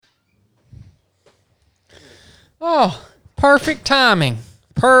Oh, perfect timing.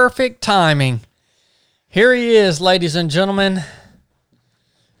 Perfect timing. Here he is, ladies and gentlemen.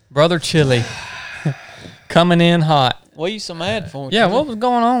 Brother Chili. Coming in hot. What are you so mad for? Yeah, what was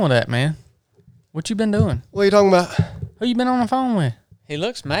going on with that, man? What you been doing? What are you talking about? Who you been on the phone with? He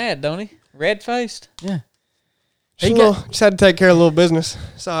looks mad, don't he? Red-faced. Yeah. Just had to take care of a little business.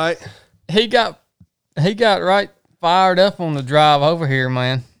 It's all right. He got right fired up on the drive over here,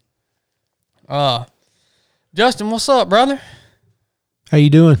 man. Justin, what's up, brother? How you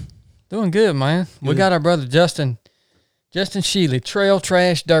doing? Doing good, man. We got our brother Justin Sheely, Trail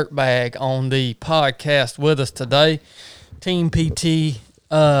Trash Dirtbag, on the podcast with us today. Team PT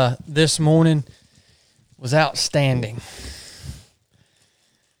this morning was outstanding.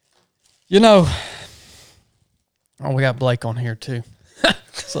 You know, we got Blake on here too.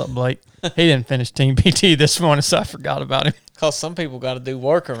 What's up, Blake? He didn't finish Team PT this morning, so I forgot about him. Because some people got to do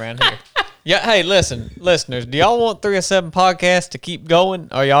work around here. Yeah, hey, listen, listeners, do y'all want 3 or 7 podcasts to keep going,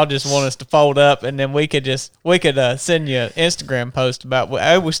 or y'all just want us to fold up and then we could send you an Instagram post about,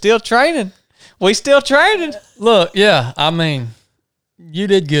 hey, we're still training. We still training. Look, yeah, I mean, you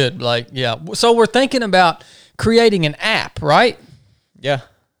did good, Blake. Yeah. So we're thinking about creating an app, right? Yeah.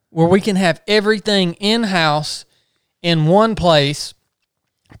 Where we can have everything in-house in one place,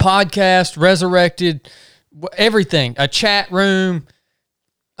 podcast, resurrected, everything, a chat room.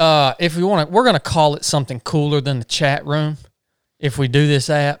 If we want to, we're going to call it something cooler than the chat room if we do this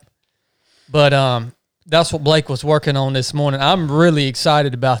app. But that's what Blake was working on this morning. I'm really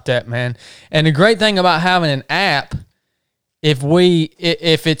excited about that, man. And the great thing about having an app,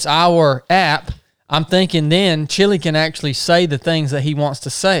 if it's our app, I'm thinking then Chili can actually say the things that he wants to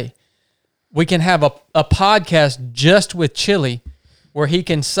say. We can have a podcast just with Chili where he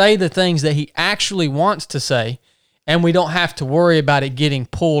can say the things that he actually wants to say, and we don't have to worry about it getting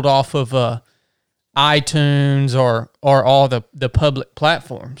pulled off of iTunes or all the public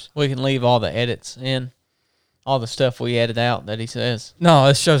platforms. We can leave all the edits in, all the stuff we edit out that he says. No,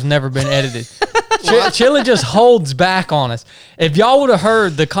 this show's never been edited. Chili just holds back on us. If y'all would have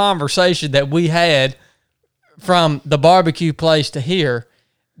heard the conversation that we had from the barbecue place to here,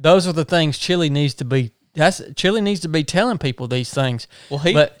 those are the things Chili needs to be telling people these things. Well,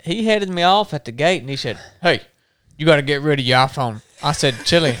 he headed me off at the gate and he said, "Hey, you got to get rid of your iPhone." I said,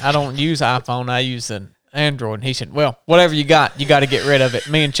 "Chili, I don't use iPhone. I use an Android." And he said, "Well, whatever you got to get rid of it.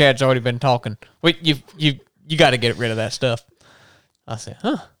 Me and Chad's already been talking. You got to get rid of that stuff." I said,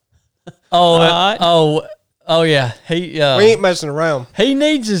 "Huh." Oh yeah. We ain't messing around. He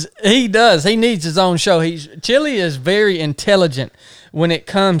needs his own show. Chili is very intelligent when it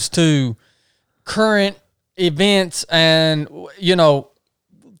comes to current events and, you know,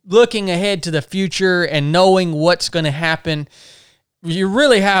 looking ahead to the future and knowing what's going to happen. You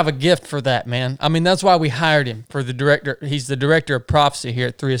really have a gift for that, man. I mean, that's why we hired him for the director. He's the director of prophecy here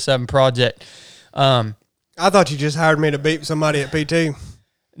at 307 Project. I thought you just hired me to beat somebody at PT.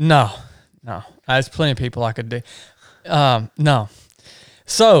 No. There's plenty of people I could do. No.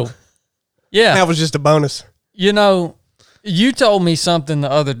 So, yeah. That was just a bonus. You know, you told me something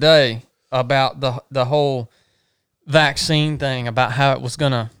the other day about the whole vaccine thing, about how it was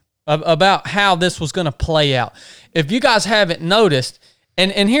about how this was gonna play out. If you guys haven't noticed,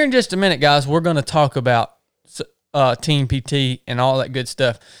 and here in just a minute, guys, we're gonna talk about Team PT and all that good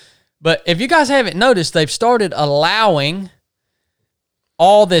stuff. But if you guys haven't noticed, they've started allowing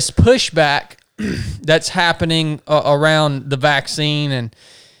all this pushback that's happening around the vaccine, and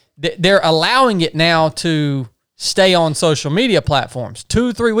they're allowing it now to stay on social media platforms.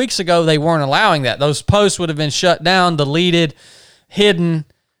 2-3 weeks ago, they weren't allowing that. Those posts would have been shut down, deleted, hidden,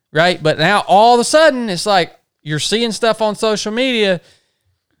 right? But now all of a sudden, it's like you're seeing stuff on social media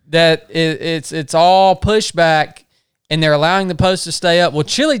that it's all pushback, and they're allowing the posts to stay up. Well,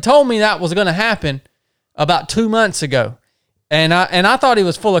 Chili told me that was going to happen about 2 months ago. And I thought he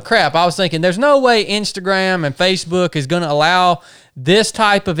was full of crap. I was thinking, there's no way Instagram and Facebook is going to allow this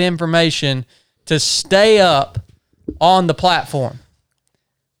type of information to stay up on the platform.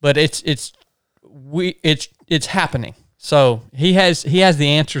 But it's happening. So he has the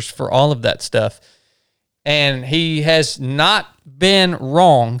answers for all of that stuff, and he has not been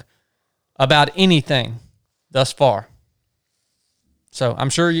wrong about anything thus far. So I'm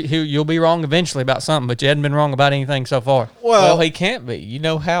sure you'll be wrong eventually about something, but you hadn't been wrong about anything so far. Well, he can't be. You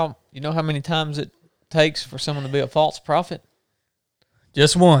know how many times it takes for someone to be a false prophet?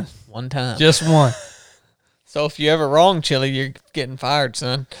 Just one. One time. Just one. So if you're ever wrong, Chili, you're getting fired,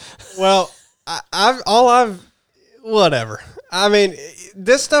 son. Well, whatever. I mean,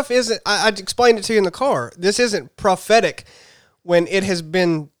 this stuff isn't, I explained it to you in the car. This isn't prophetic when it has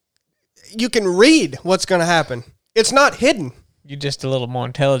been you can read what's going to happen. It's not hidden. You're just a little more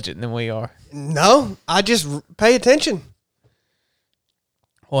intelligent than we are. No, I just pay attention.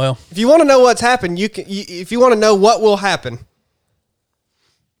 Well, If you want to know what's happened, if you want to know what will happen,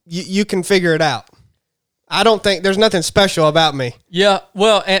 you can figure it out. I don't think there's nothing special about me. yeah,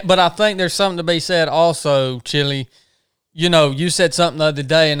 well, but I think there's something to be said also, Chili. You know, you said something the other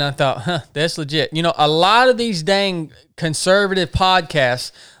day, and I thought, that's legit. You know, a lot of these dang conservative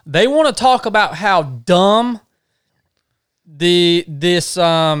podcasts, they want to talk about how dumb Yeah,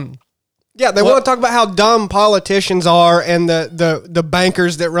 they want to talk about how dumb politicians are and the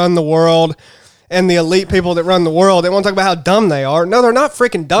bankers that run the world and the elite people that run the world. They want to talk about how dumb they are. No, they're not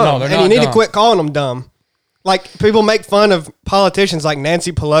freaking dumb. No, they're and not you need dumb. to quit calling them dumb. Like, people make fun of politicians like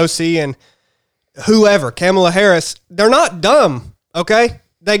Nancy Pelosi and whoever, Kamala Harris. They're not dumb, okay?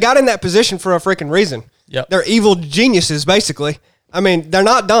 They got in that position for a freaking reason. Yep. They're evil geniuses, basically. I mean, they're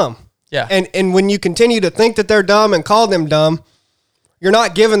not dumb. Yeah. And when you continue to think that they're dumb and call them dumb, you're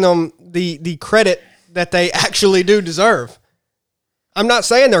not giving them the credit that they actually do deserve. I'm not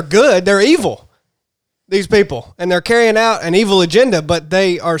saying they're good. They're evil, these people. And they're carrying out an evil agenda, but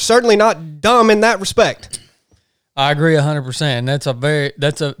they are certainly not dumb in that respect. I agree 100%.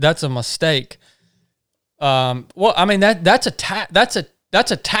 That's a mistake. Well, I mean that's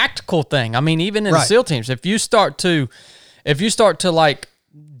a tactical thing. I mean, even in Right. SEAL teams, if you start to like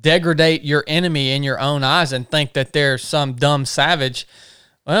degrade your enemy in your own eyes and think that they're some dumb savage,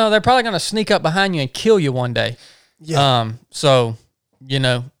 well, they're probably going to sneak up behind you and kill you one day. Yeah. So, you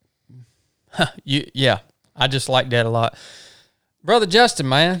know, I just like that a lot. Brother Justin,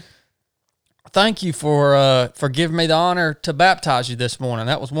 man, thank you for giving me the honor to baptize you this morning.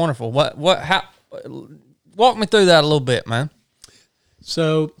 That was wonderful. How, walk me through that a little bit, man.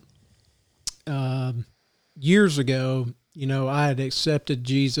 So, years ago, I had accepted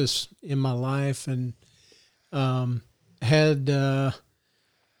Jesus in my life and had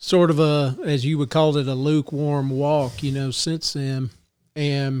sort of as you would call it, a lukewarm walk, since then.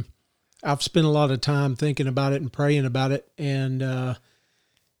 And I've spent a lot of time thinking about it and praying about it. And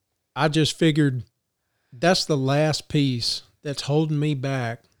I just figured that's the last piece that's holding me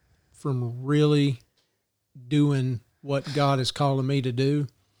back from really doing what God is calling me to do.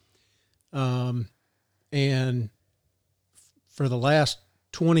 And for the last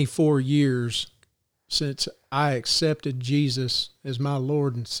 24 years since I accepted Jesus as my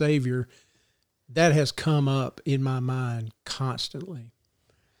Lord and Savior, that has come up in my mind constantly.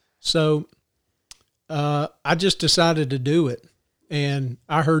 So I just decided to do it. And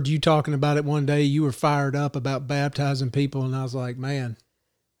I heard you talking about it one day. You were fired up about baptizing people. And I was like, man,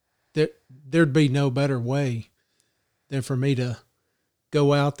 there'd be no better way than for me to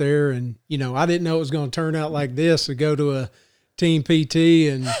go out there. And, I didn't know it was going to turn out like this, to go to a team PT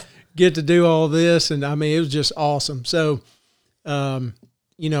and get to do all this. And I mean, it was just awesome. So, I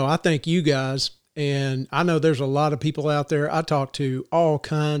thank you guys. And I know there's a lot of people out there. I talk to all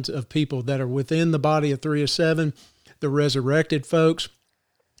kinds of people that are within the body of 3 of 7, the resurrected folks.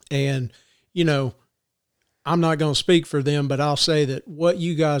 And, I'm not going to speak for them, but I'll say that what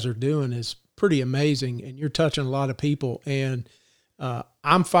you guys are doing is pretty amazing, and you're touching a lot of people. And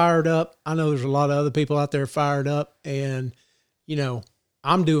I'm fired up. I know there's a lot of other people out there fired up, and,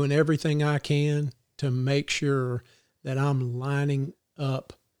 I'm doing everything I can to make sure that I'm lining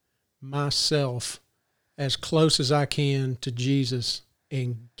up myself as close as I can to Jesus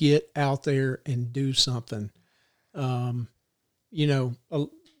and get out there and do something. A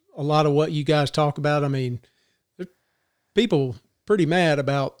lot of what you guys talk about, I mean, people pretty mad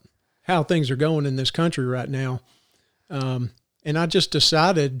about how things are going in this country right now. And I just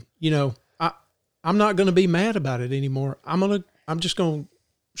decided, I'm not going to be mad about it anymore. I'm just going to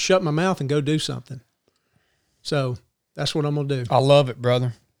shut my mouth and go do something. So that's what I'm going to do. I love it,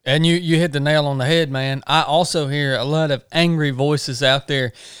 brother. And you hit the nail on the head, man. I also hear a lot of angry voices out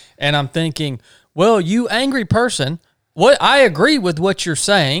there, and I'm thinking, well, you angry person, I agree with what you're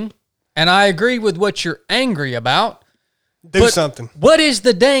saying, and I agree with what you're angry about. Do something. What is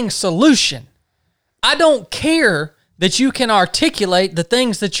the dang solution? I don't care that you can articulate the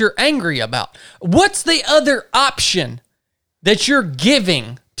things that you're angry about. What's the other option that you're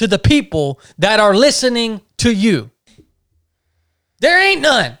giving to the people that are listening to you? There ain't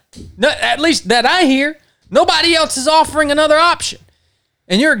none. No, at least that I hear. Nobody else is offering another option.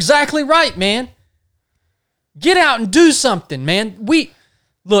 And you're exactly right, man. Get out and do something, man.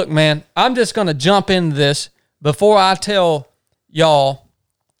 Look, man, I'm just going to jump into this before I tell y'all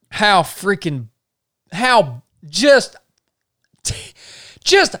how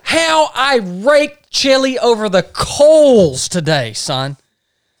I raked Chili over the coals today, son.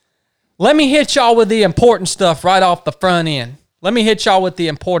 Let me hit y'all with the important stuff right off the front end. Let me hit y'all with the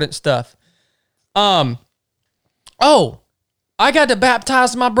important stuff. I got to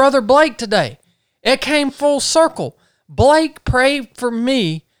baptize my brother Blake today. It came full circle. Blake prayed for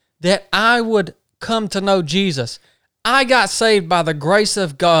me that I would come to know Jesus. I got saved by the grace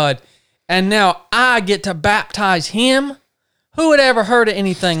of God, and now I get to baptize him. Who would ever heard of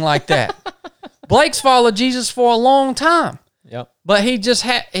anything like that? Blake's followed Jesus for a long time. Yep. But he just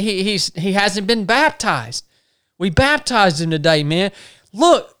he hasn't been baptized. We baptized him today, man.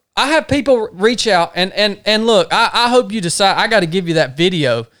 Look, I have people reach out and look, I hope you decide. I got to give you that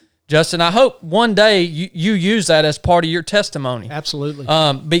video, Justin. I hope one day you use that as part of your testimony. Absolutely.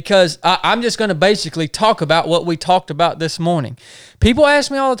 Because I'm just going to basically talk about what we talked about this morning. People ask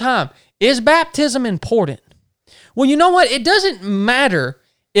me all the time, is baptism important? Well, you know what? It doesn't matter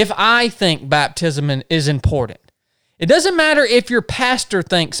if I think baptism is important. It doesn't matter if your pastor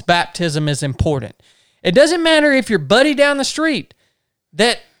thinks baptism is important. It doesn't matter if your buddy down the street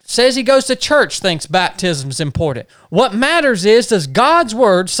that says he goes to church thinks baptism is important. What matters is, does God's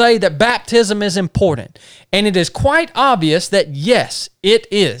word say that baptism is important? And it is quite obvious that yes, it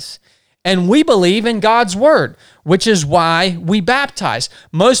is. And we believe in God's word, which is why we baptize.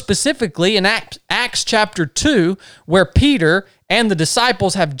 Most specifically in Acts chapter 2, where Peter and the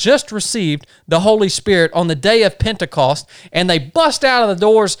disciples have just received the Holy Spirit on the day of Pentecost, and they bust out of the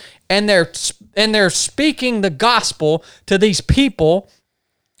doors and they're speaking the gospel to these people,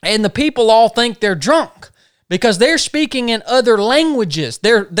 and the people all think they're drunk because they're speaking in other languages.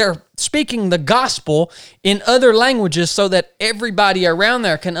 They're speaking the gospel in other languages so that everybody around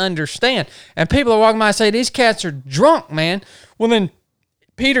there can understand. And people are walking by and say, these cats are drunk, man. Well, then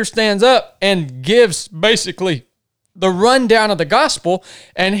Peter stands up and gives basically the rundown of the gospel,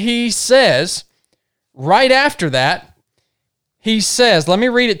 and he says, right after that, he says, let me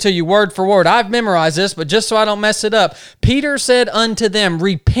read it to you word for word. I've memorized this, but just so I don't mess it up. Peter said unto them,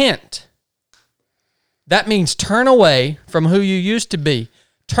 repent. That means turn away from who you used to be.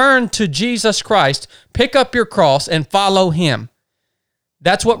 Turn to Jesus Christ, pick up your cross, and follow him.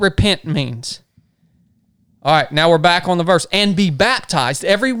 That's what repent means. All right, now we're back on the verse. And be baptized,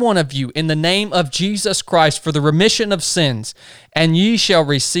 every one of you, in the name of Jesus Christ for the remission of sins, and ye shall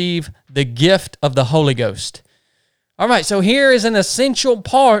receive the gift of the Holy Ghost. All right, so here is an essential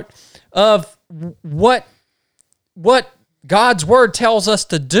part of what God's word tells us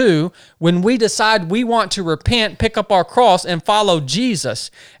to do when we decide we want to repent, pick up our cross, and follow Jesus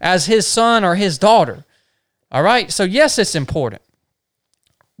as his son or his daughter. All right, so yes, it's important.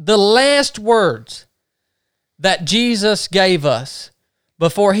 The last words that Jesus gave us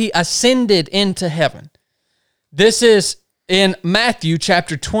before he ascended into heaven. This is in Matthew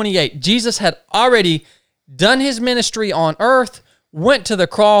chapter 28. Jesus had already done his ministry on earth, went to the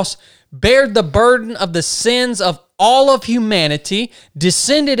cross, bared the burden of the sins of all of humanity,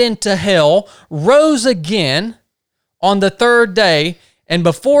 descended into hell, rose again on the third day, and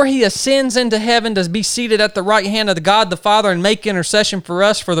before he ascends into heaven to be seated at the right hand of the God the Father and make intercession for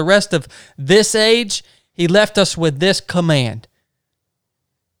us for the rest of this age, he left us with this command.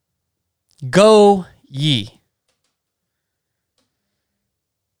 Go ye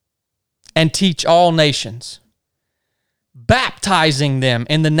and teach all nations, baptizing them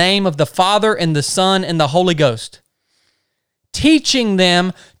in the name of the Father and the Son and the Holy Ghost, teaching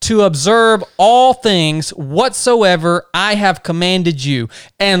them to observe all things whatsoever I have commanded you.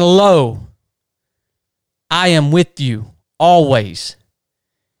 And lo, I am with you always,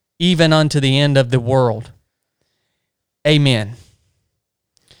 even unto the end of the world. Amen.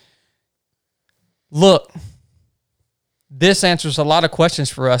 Look, this answers a lot of questions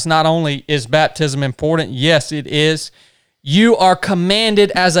for us. Not only is baptism important, yes, it is. You are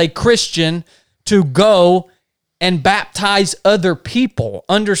commanded as a Christian to go and baptize other people.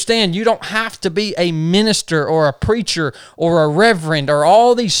 Understand, you don't have to be a minister or a preacher or a reverend or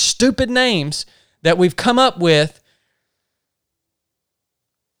all these stupid names that we've come up with.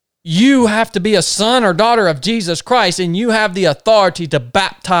 You have to be a son or daughter of Jesus Christ, and you have the authority to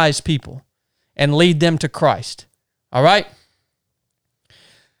baptize people and lead them to Christ. All right?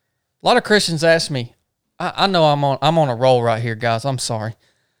 A lot of Christians ask me, I know I'm on a roll right here, guys. I'm sorry.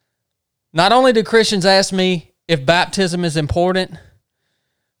 Not only do Christians ask me if baptism is important,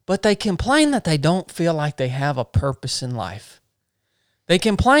 but they complain that they don't feel like they have a purpose in life. They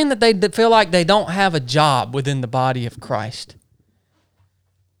complain that they feel like they don't have a job within the body of Christ.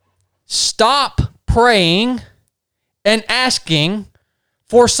 Stop praying and asking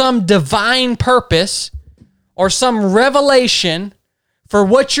for some divine purpose or some revelation for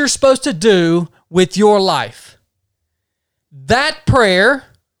what you're supposed to do with your life. That prayer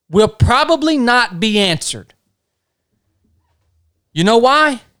will probably not be answered. You know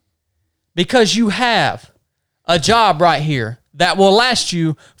why? Because you have a job right here that will last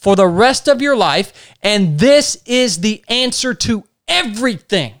you for the rest of your life, and this is the answer to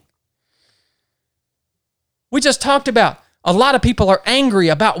everything. We just talked about a lot of people are angry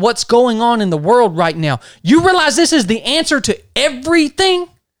about what's going on in the world right now. You realize this is the answer to everything?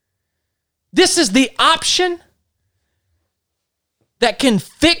 This is the option that can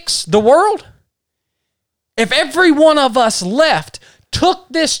fix the world? If every one of us left, took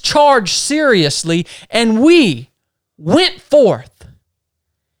this charge seriously, and we went forth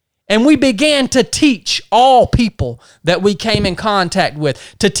and we began to teach all people that we came in contact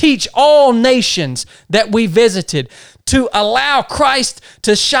with, to teach all nations that we visited, to allow Christ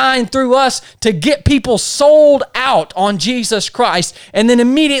to shine through us, to get people sold out on Jesus Christ. And then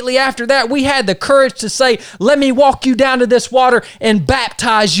immediately after that, we had the courage to say, let me walk you down to this water and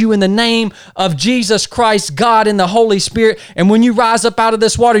baptize you in the name of Jesus Christ, God, and the Holy Spirit. And when you rise up out of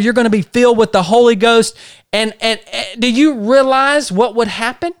this water, you're going to be filled with the Holy Ghost. And do you realize what would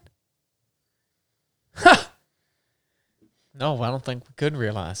happen? No, I don't think we could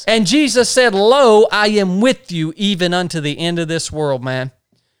realize. And Jesus said, lo, I am with you even unto the end of this world, man.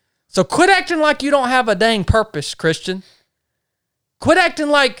 So quit acting like you don't have a dang purpose, Christian. Quit acting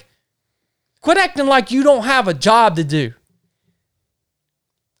like you don't have a job to do.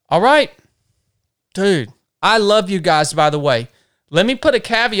 All right? Dude, I love you guys, by the way. Let me put a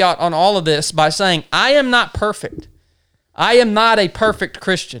caveat on all of this by saying I am not perfect. I am not a perfect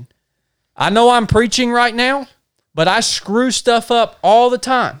Christian. I know I'm preaching right now, but I screw stuff up all the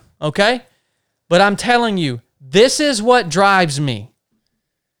time, okay? But I'm telling you, this is what drives me.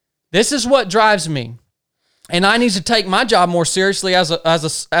 This is what drives me. And I need to take my job more seriously as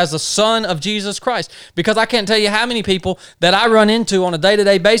a son of Jesus Christ, because I can't tell you how many people that I run into on a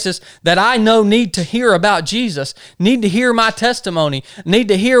day-to-day basis that I know need to hear about Jesus, need to hear my testimony, need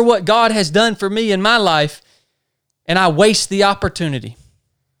to hear what God has done for me in my life, and I waste the opportunity.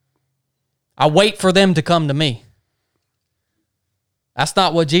 I wait for them to come to me. That's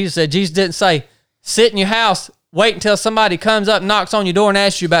not what Jesus said. Jesus didn't say, sit in your house, wait until somebody comes up, knocks on your door, and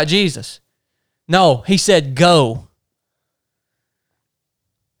asks you about Jesus. No, he said, go.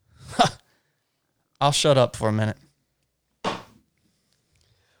 I'll shut up for a minute.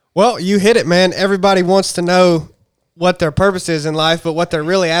 Well, you hit it, man. Everybody wants to know what their purpose is in life, but what they're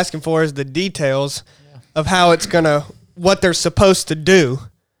really asking for is the details of how it's going to, what they're supposed to do.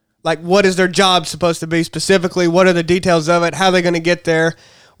 Like, what is their job supposed to be specifically? What are the details of it? How are they going to get there?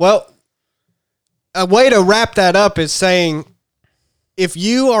 Well, a way to wrap that up is saying, if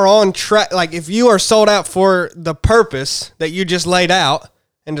you are on track, like if you are sold out for the purpose that you just laid out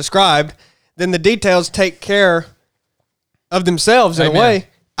and described, then the details take care of themselves in a way.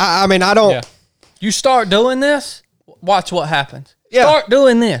 I mean, I don't. Yeah. You start doing this, watch what happens. Yeah. Start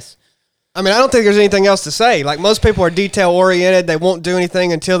doing this. I mean, I don't think there's anything else to say. Like, most people are detail oriented. They won't do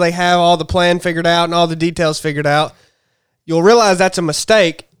anything until they have all the plan figured out and all the details figured out. You'll realize that's a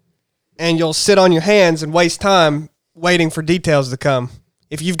mistake, and you'll sit on your hands and waste time waiting for details to come.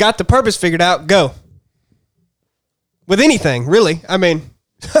 If you've got the purpose figured out, go. With anything, really. I mean.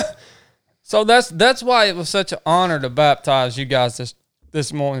 So that's why it was such an honor to baptize you guys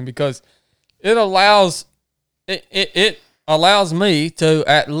this morning, because it allows me to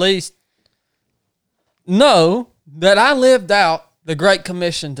at least know that I lived out the Great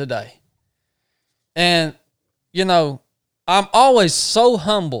Commission today. And, you know, I'm always so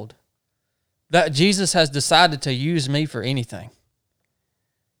humbled that Jesus has decided to use me for anything.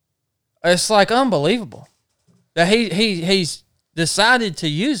 It's like unbelievable that he's decided to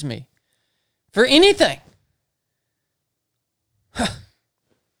use me for anything.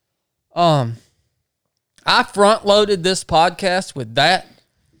 I front-loaded this podcast with that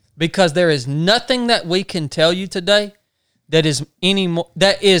because there is nothing that we can tell you today that is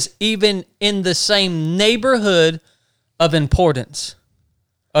even in the same neighborhood of importance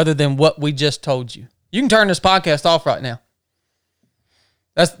other than what we just told you. You can turn this podcast off right now.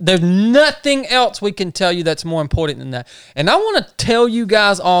 There's nothing else we can tell you that's more important than that. And I want to tell you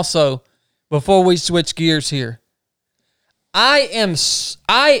guys also, before we switch gears here, I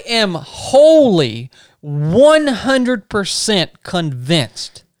am wholly 100%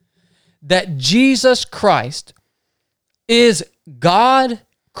 convinced that Jesus Christ is God,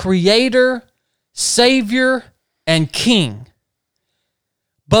 Creator, Savior, and King.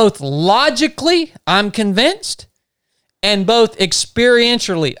 Both logically, I'm convinced, and both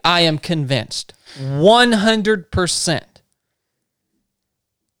experientially, I am convinced. 100%.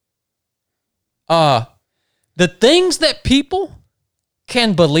 The things that people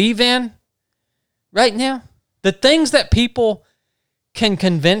can believe in right now, the things that people can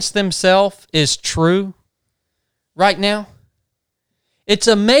convince themselves is true right now, it's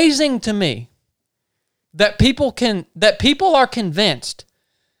amazing to me that people are convinced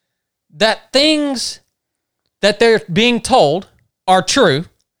that things that they're being told are true.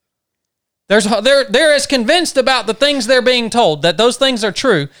 They're as convinced about the things they're being told that those things are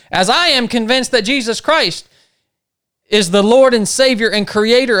true as I am convinced that Jesus Christ is the Lord and Savior and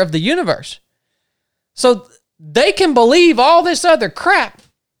creator of the universe. So they can believe all this other crap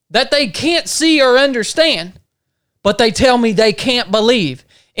that they can't see or understand, but they tell me they can't believe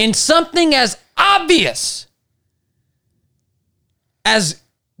in something as obvious as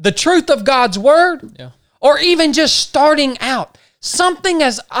the truth of God's word, or even just starting out, something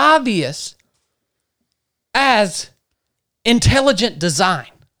as obvious as intelligent design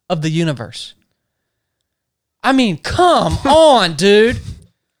of the universe. I mean, come on, dude.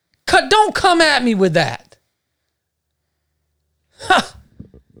 Don't come at me with that.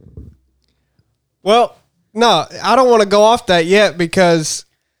 Well, no, I don't want to go off that yet because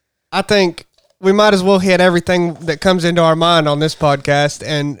I think we might as well hit everything that comes into our mind on this podcast.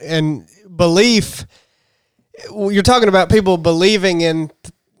 And belief, you're talking about people believing in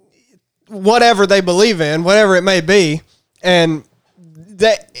whatever they believe in, whatever it may be. And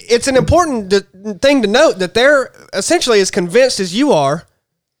that it's an important thing to note that they're essentially as convinced as you are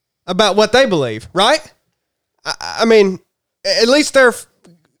about what they believe, right? I mean, at least they're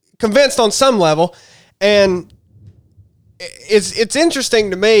convinced on some level. And it's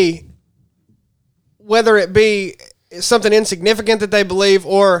interesting to me whether it be something insignificant that they believe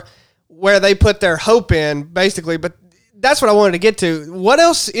or where they put their hope in, basically. But that's what I wanted to get to. What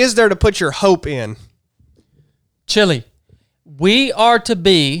else is there to put your hope in? Chili, we are to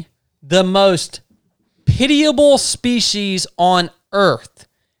be the most pitiable species on earth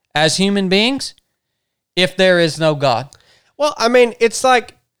as human beings if there is no God. Well, I mean, it's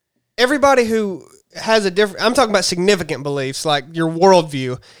like everybody who has a different, I'm talking about significant beliefs, like your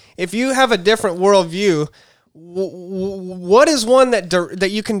worldview. If you have a different worldview, what is one that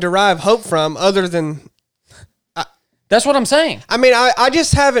you can derive hope from other than... That's what I'm saying. I mean, I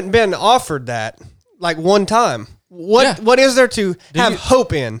just haven't been offered that, like, one time. What is there to have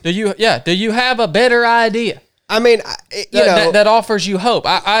hope in? Do you have a better idea? I mean, that offers you hope.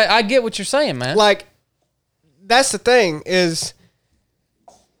 I get what you're saying, man. Like, that's the thing is,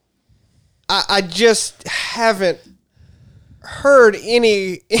 I just haven't heard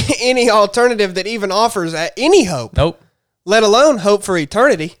any alternative that even offers any hope. Nope. Let alone hope for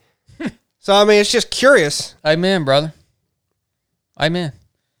eternity. So, I mean, it's just curious. Amen, brother. Amen.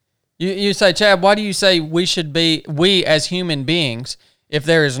 You say, Chad, why do you say we as human beings, if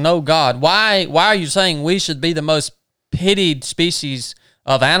there is no God, why are you saying we should be the most pitied species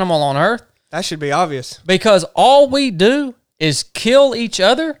of animal on earth? That should be obvious. Because all we do is kill each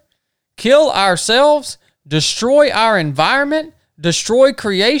other, kill ourselves, destroy our environment, destroy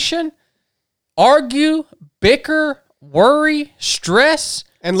creation, argue, bicker, worry, stress.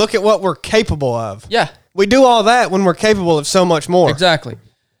 And look at what we're capable of. Yeah. We do all that when we're capable of so much more. Exactly.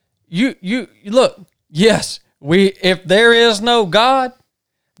 You look, yes, if there is no God,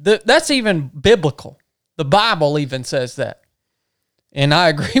 that's even biblical. The Bible even says that. And I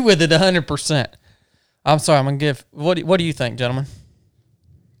agree with it 100%. I'm sorry, I'm going to give, what do you think, gentlemen?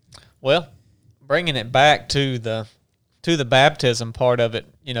 Well, bringing it back to the baptism part of it,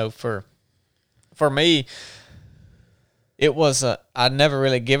 for me, it was I'd never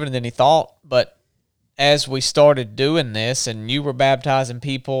really given it any thought, but as we started doing this and you were baptizing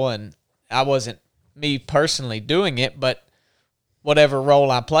people and I wasn't me personally doing it, but whatever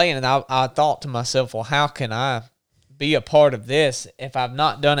role I play in it, I thought to myself, well, how can I be a part of this if I've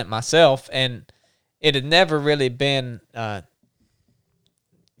not done it myself? And it had never really been, I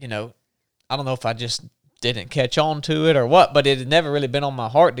don't know if I just didn't catch on to it or what, but it had never really been on my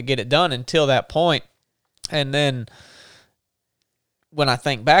heart to get it done until that point. And then when I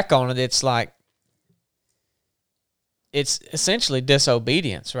think back on it, it's like, it's essentially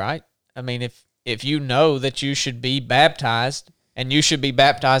disobedience, right? I mean, if you know that you should be baptized and you should be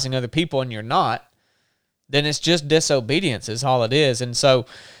baptizing other people and you're not, then it's just disobedience is all it is. And so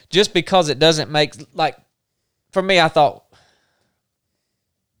just because it doesn't make, like, for me, I thought,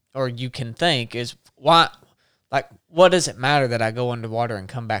 or you can think, is why, like, what does it matter that I go underwater and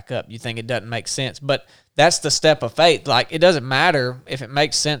come back up? You think it doesn't make sense, but that's the step of faith. Like, it doesn't matter if it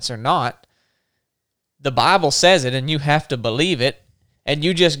makes sense or not. The Bible says it, and you have to believe it, and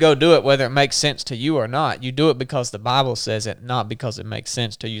you just go do it whether it makes sense to you or not. You do it because the Bible says it, not because it makes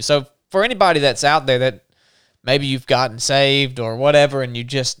sense to you. So for anybody that's out there that maybe you've gotten saved or whatever, and you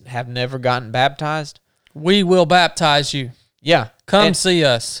just have never gotten baptized. We will baptize you. Yeah. Come see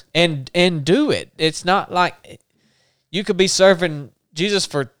us. And do it. It's not like you could be serving Jesus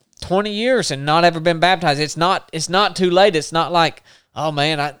for 20 years and not ever been baptized. It's not too late. It's not like, oh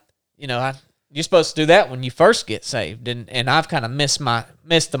man, you're supposed to do that when you first get saved, and I've kind of missed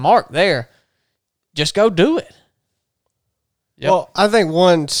the mark there. Just go do it. Yep. Well, I think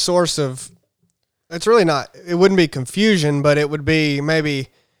one source of it's really not. It wouldn't be confusion, but it would be maybe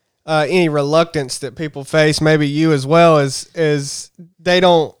any reluctance that people face. Maybe you as well is they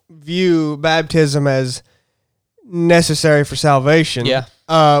don't view baptism as necessary for salvation. Yeah.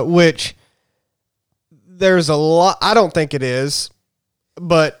 Which there's a lot. I don't think it is,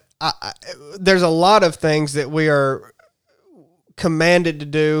 but there's a lot of things that we are commanded to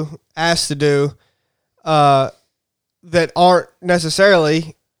do, asked to do, that aren't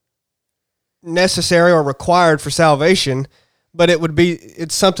necessarily necessary or required for salvation, but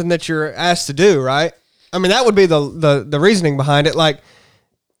it's something that you're asked to do, right? I mean, that would be the reasoning behind it. Like,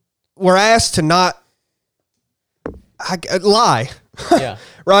 we're asked to not lie, Yeah.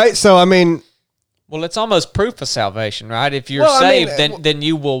 right? So, I mean, Well, it's almost proof of salvation, right? If you're Well, I mean, saved, then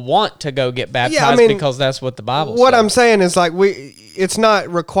you will want to go get baptized because that's what the Bible says. what I'm saying is like it's not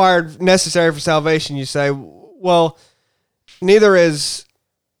required, necessary for salvation. You say, well, neither is.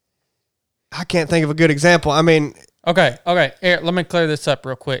 I can't think of a good example. I mean, Okay. Eric, let me clear this up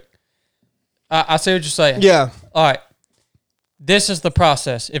real quick. I see what you're saying. yeah, All right. This is the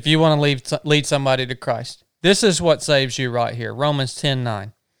process if you want to lead somebody to Christ. This is what saves you right here. Romans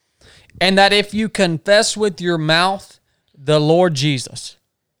 10:9. And that if you confess with your mouth the Lord Jesus,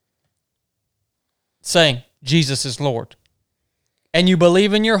 saying Jesus is Lord, and you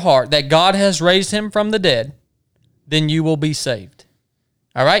believe in your heart that God has raised him from the dead, then you will be saved.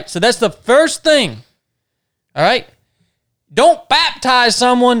 All right? So that's the first thing. All right? Don't baptize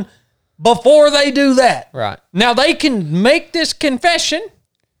someone before they do that. Right. Now, they can make this confession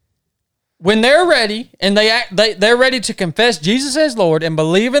when they're ready, and they're ready to confess Jesus as Lord and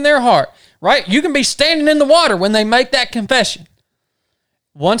believe in their heart, right? You can be standing in the water when they make that confession.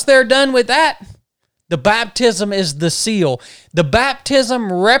 Once they're done with that, the baptism is the seal. The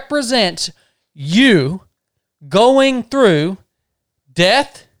baptism represents you going through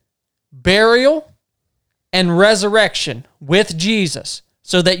death, burial, and resurrection with Jesus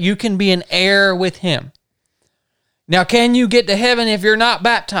so that you can be an heir with him. Now, can you get to heaven if you're not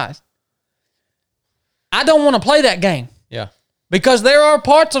baptized? I don't want to play that game Yeah. because there are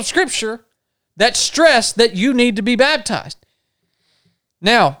parts of Scripture that stress that you need to be baptized.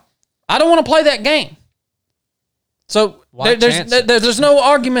 Now, I don't want to play that game. So Why chance it? there's no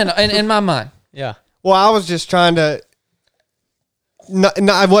argument in my mind. Yeah. well, I was just trying to. No,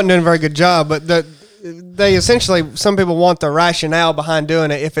 I wasn't doing a very good job, but they essentially, some people want the rationale behind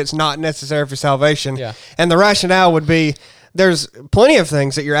doing it if it's not necessary for salvation. Yeah. And the rationale would be there's plenty of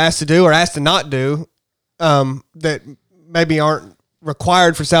things that you're asked to do or asked to not do that maybe aren't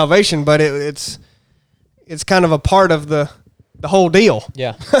required for salvation, but it's kind of a part of the whole deal.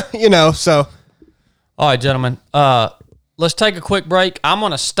 Yeah. So. All right, gentlemen, let's take a quick break. I'm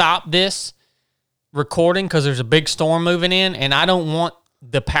going to stop this recording because there's a big storm moving in, and I don't want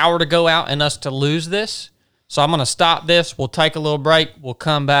the power to go out and us to lose this. So I'm going to stop this. We'll take a little break. We'll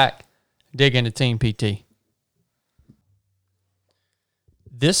come back, dig into Team PT.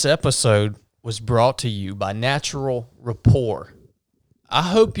 This episode was brought to you by Natural Rapport. I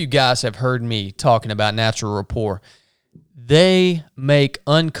hope you guys have heard me talking about Natural Rapport. They make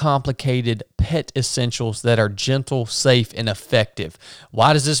uncomplicated pet essentials that are gentle, safe, and effective.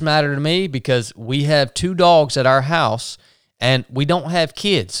 Why does this matter to me? Because we have 2 dogs at our house, and we don't have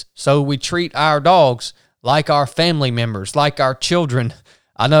kids. So we treat our dogs like our family members, like our children.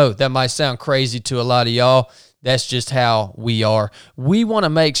 I know that might sound crazy to a lot of y'all. That's just how we are. We want to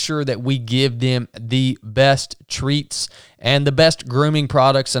make sure that we give them the best treats and the best grooming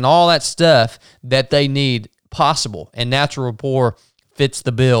products and all that stuff that they need possible. And Natural Rapport fits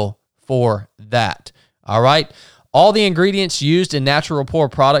the bill for that. All right? All the ingredients used in Natural Rapport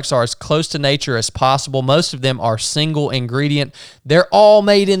products are as close to nature as possible. Most of them are single ingredient. They're all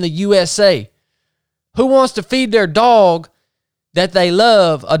made in the USA. Who wants to feed their dog that they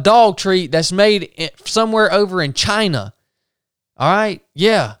love a dog treat that's made somewhere over in China? All right?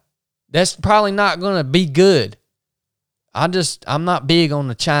 Yeah. That's probably not going to be good. I'm not big on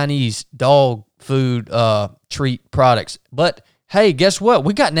the Chinese dog food treat products. But hey, guess what?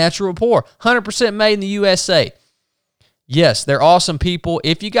 We got Natural Rapport, 100% made in the USA. Yes, they're awesome people.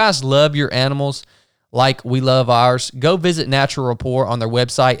 If you guys love your animals like we love ours, go visit Natural Rapport on their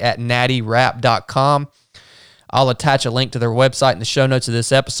website at nattywrap.com. I'll attach a link to their website in the show notes of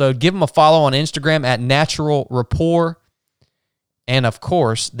this episode. Give them a follow on Instagram at Natural Rapport. And, of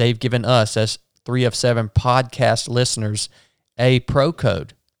course, they've given us, as 3 of 7 podcast listeners, a pro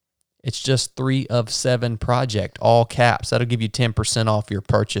code. It's just 3 of 7 project, all caps. That'll give you 10% off your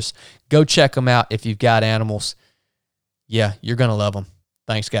purchase. Go check them out if you've got animals. Yeah, you're going to love them.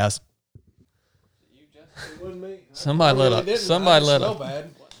 Thanks, guys. Somebody let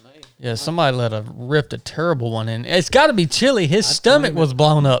a ripped a terrible one in. It's got to be Chili. His stomach was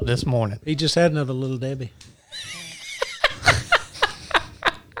blown up this morning. He just had another Little Debbie.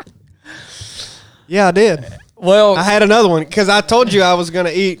 Yeah, I did. Well, I had another one because I told you I was going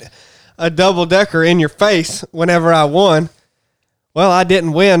to eat a double-decker in your face whenever I won. Well, I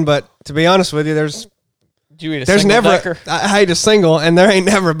didn't win, but to be honest with you, there's never I hate a single, and there ain't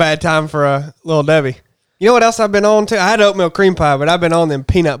never a bad time for a Little Debbie. You know what else I've been on to? I had oatmeal cream pie, but I've been on them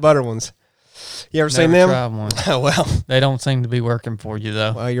peanut butter ones. You ever seen them? Tried one. Well, they don't seem to be working for you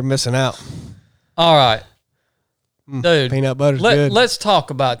though. Well, you're missing out. All right, dude. Peanut butter's good. Let's talk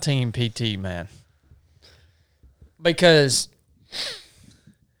about Team PT, man. Because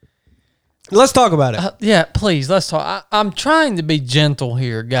let's talk about it. Yeah, please. Let's talk. I'm trying to be gentle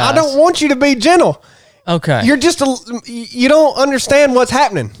here, guys. I don't want you to be gentle. Okay. You're just you don't understand what's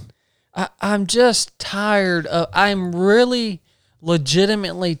happening. I'm just tired of. I'm really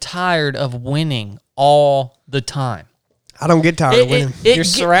legitimately tired of winning all the time. I don't get tired of winning. You're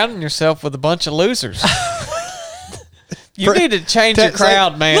surrounding yourself with a bunch of losers. You need to change your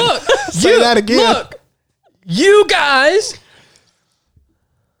crowd, man. Look, say that again. Look, you guys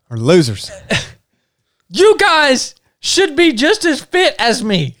are losers. You guys should be just as fit as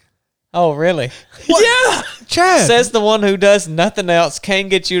me. Oh, really? Yeah. Chad. Says the one who does nothing else, can't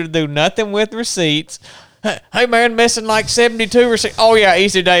get you to do nothing with receipts. Hey, man, missing like 72 receipts. Oh, yeah,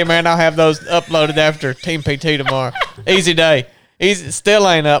 easy day, man. I'll have those uploaded after Team PT tomorrow. Easy day. Still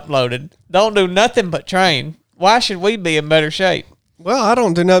ain't uploaded. Don't do nothing but train. Why should we be in better shape? Well, I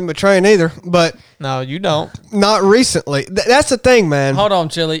don't do nothing but train either, but no, you don't. Not recently. That's the thing, man. Hold on,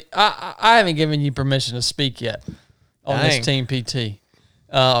 Chili. I haven't given you permission to speak yet on this Team PT.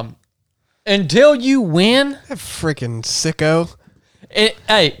 Until you win, that freaking sicko.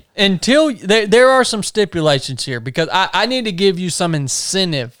 Until there are some stipulations here because I need to give you some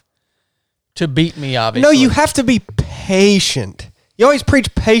incentive to beat me. Obviously, no, you have to be patient. You always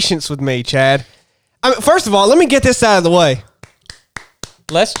preach patience with me, Chad. First of all, let me get this out of the way.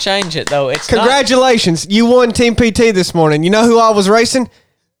 Let's change it, though. Congratulations. You won Team PT this morning. You know who I was racing?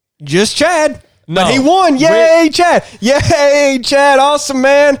 Just Chad. No. But he won. Yay, Chad. Yay, Chad. Awesome,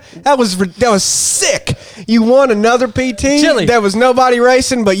 man. That was sick. You won another PT. Chili. There was nobody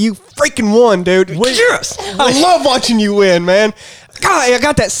racing, but you freaking won, dude. Yes. I love watching you win, man. God, I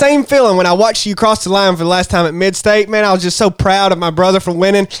got that same feeling when I watched you cross the line for the last time at Mid-State. Man, I was just so proud of my brother for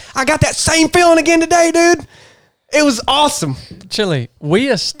winning. I got that same feeling again today, dude. It was awesome. Chili, we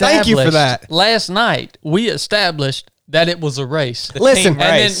established. Thank you for that. Last night, we established that it was a race. Listen, and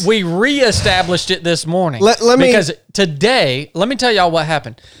then we reestablished it this morning. Because today, let me tell y'all what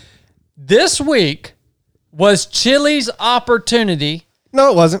happened. This week was Chili's opportunity.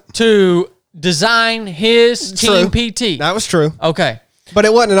 No, it wasn't. To design his Team PT. That was true. Okay. But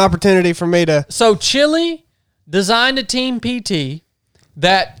it wasn't an opportunity for me to. So Chili designed a Team PT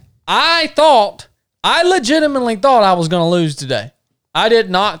that I legitimately thought I was going to lose today. I did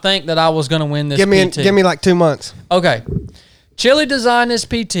not think that I was going to win this PT. Give me like 2 months. Okay. Chili designed this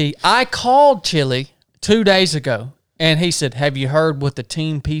PT. I called Chili 2 days ago, and he said, have you heard what the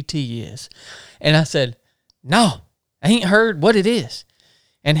Team PT is? And I said, no, I ain't heard what it is.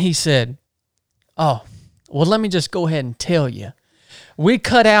 And he said, oh, well, let me just go ahead and tell you. We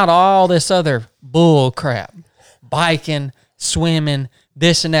cut out all this other bull crap, biking, swimming,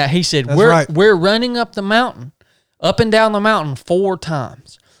 this and that. He said, we're running up the mountain, up and down the mountain 4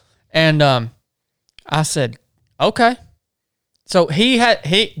 times. And I said, okay. So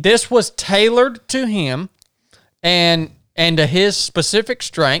this was tailored to him and to his specific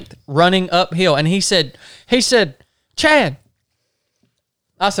strength running uphill. And he said, Chad,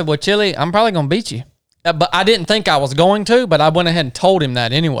 I said, well, Chili, I'm probably going to beat you. But I didn't think I was going to, but I went ahead and told him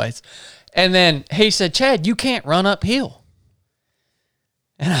that anyways. And then he said, Chad, you can't run uphill.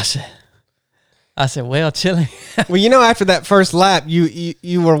 And I said, well, Chili. Well, after that first lap,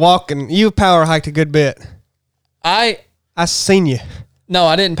 you were walking. You power hiked a good bit. I seen you. No,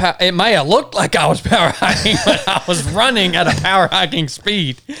 I didn't. It may have looked like I was power hiking, but I was running at a power hiking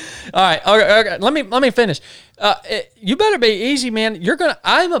speed. All right, okay. Let me finish. You better be easy, man.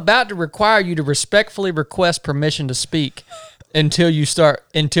 I'm about to require you to respectfully request permission to speak until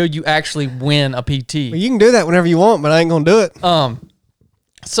you actually win a PT. You can do that whenever you want, but I ain't gonna do it.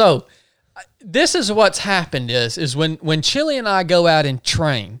 So this is what's happened is when Chili and I go out and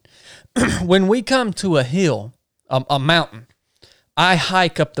train, when we come to a hill, a mountain, I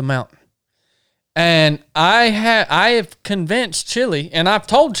hike up the mountain. And I have convinced Chili, and I've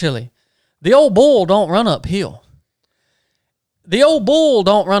told Chili, the old bull don't run uphill. The old bull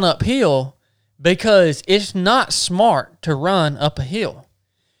don't run uphill because it's not smart to run up a hill.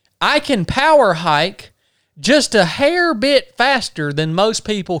 I can power hike just a hair bit faster than most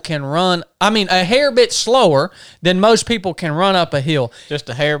people can run. I mean, a hair bit slower than most people can run up a hill. Just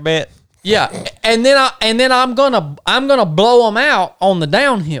a hair bit. Yeah, and then I'm gonna blow them out on the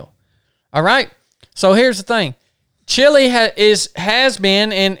downhill. All right. So here's the thing: Chili has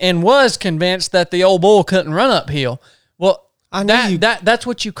been and was convinced that the old bull couldn't run uphill. Well, that's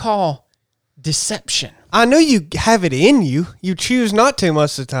what you call deception. I know you have it in you. You choose not to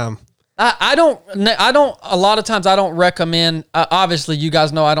most of the time. I don't. A lot of times I don't recommend. Obviously, you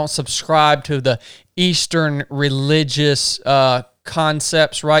guys know I don't subscribe to the Eastern religious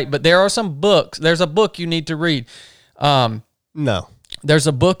concepts, right? But there are some books. There's a book you need to read. No. There's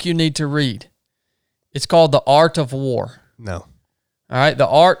a book you need to read. It's called The Art of War. No. All right, The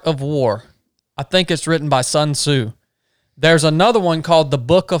Art of War. I think it's written by Sun Tzu. There's another one called The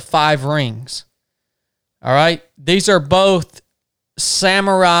Book of Five Rings. All right, these are both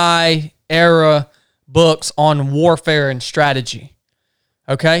samurai era books on warfare and strategy.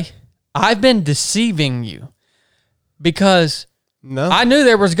 Okay? I've been deceiving you because No. I knew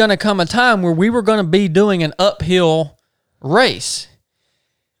there was going to come a time where we were going to be doing an uphill race.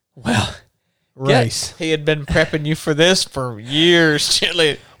 Well, Race. He had been prepping you for this for years,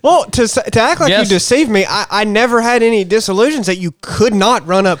 Chili. Well, to act like Yes. you deceived me, I never had any disillusions that you could not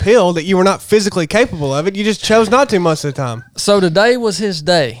run uphill, that you were not physically capable of it. You just chose not to most of the time. so today was his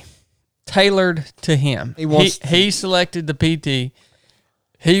day, tailored to him. wants He selected the PT.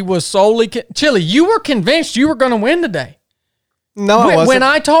 He was solely Chili. You were convinced you were going to win today. No, I wasn't. When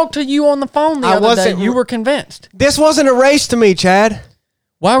I talked to you on the phone the I other day, wasn't- you were convinced. This wasn't a race to me, Chad.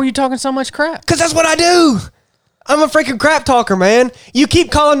 Why were you talking so much crap? Because that's what I do. I'm a freaking crap talker, man. You keep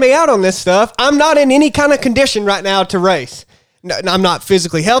calling me out on this stuff. I'm not in any kind of condition right now to race. No, I'm not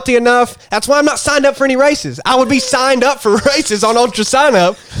physically healthy enough. That's why I'm not signed up for any races. I would be signed up for races on Ultra Sign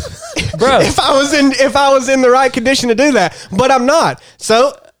Up, Bro. if I was in the right condition to do that. But I'm not.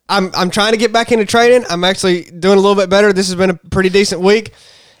 So I'm trying to get back into training. I'm actually doing a little bit better. This has been a pretty decent week.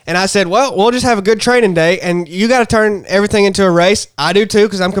 And I said, well, we'll just have a good training day, and you got to turn everything into a race. I do too,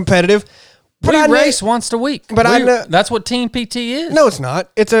 because I'm competitive. But We I know- race once a week. But I know- that's what Team PT is. No, it's not.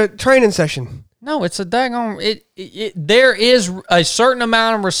 It's a training session. No, it's a daggone. There is a certain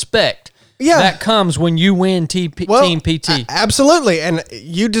amount of respect that comes when you win Team PT. Absolutely. And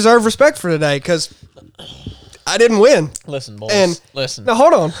you deserve respect for today because I didn't win. Listen, boys. And listen. Now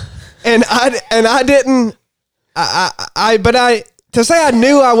hold on. And I didn't. To say I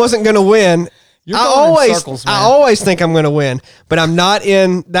knew I wasn't going to win. You're going in circles, man. I always think I'm going to win, but I'm not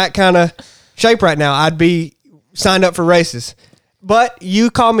in that kind of shape right now. I'd be signed up for races. But you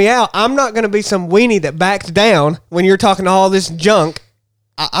call me out. I'm not going to be some weenie that backs down when you're talking all this junk.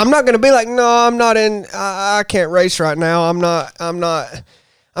 I'm not going to be like, no, I'm not in. I can't race right now. I'm not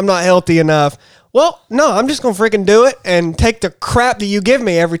healthy enough. Well, no, I'm just going to freaking do it and take the crap that you give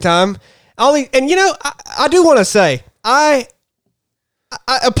me every time. And you know, I do want to say, I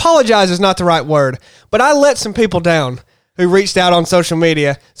apologize is not the right word, but I let some people down who reached out on social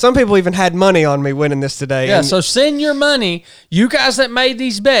media. Some people even had money on me winning this today. Yeah, And so send your money. You guys that made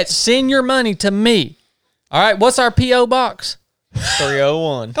these bets, send your money to me. All right, what's our P.O. box?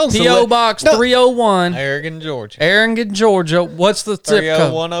 301. don't P.O. select- box No. 301, Aragon, Georgia. Aragon, Georgia. What's the zip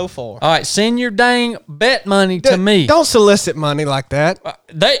code? 30104. All right, send your dang bet money to me. Don't solicit money like that.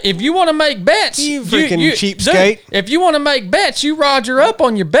 If you want to make bets, You freaking cheapskate. dude, if you want to make bets, you Roger up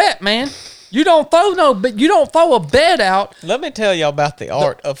on your bet, man. You don't throw a bet out. Let me tell y'all about the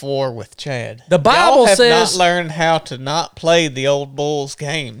art of war with Chad. The Bible y'all have says- not learned how to not play the old Bulls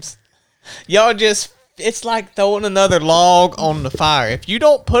games. Y'all just, it's like throwing another log on the fire. If you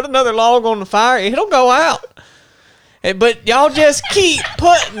don't put another log on the fire, it'll go out. But y'all just keep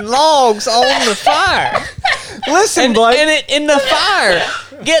putting logs on the fire. Listen, Blake. And the fire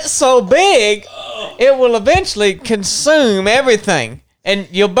gets so big, it will eventually consume everything. And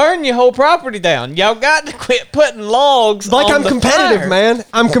you'll burn your whole property down. Y'all got to quit putting logs Like on I'm the competitive, fire. man.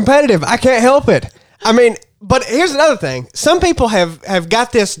 I'm competitive. I can't help it. I mean, but here's another thing. Some people have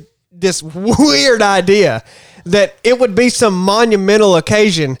got this this weird idea that it would be some monumental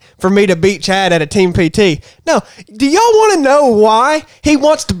occasion for me to beat Chad at a team PT. No, do y'all want to know why he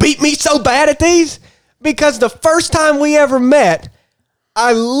wants to beat me so bad at these? Because the first time we ever met,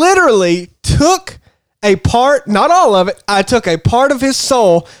 I literally took a part, not all of it, I took a part of his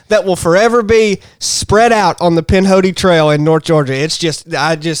soul that will forever be spread out on the Pinhoti Trail in North Georgia. It's just,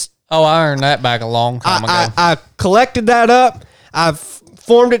 Oh, I earned that back a long time ago. I collected that up. I've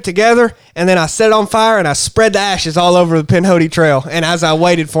formed it together, and then I set it on fire, and I spread the ashes all over the Pinhoti Trail. And as I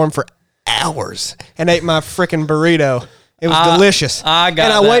waited for him for hours and ate my freaking burrito, it was delicious. I got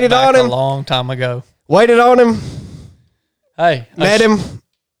and I that waited back on him. a long time ago. Waited on him. Hey, Met him.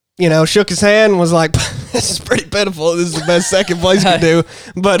 You know, shook his hand, was like, this is pretty pitiful. This is the best second place could do.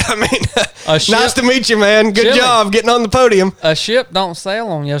 But, I mean, nice to meet you, man. Good job getting on the podium. A ship don't sail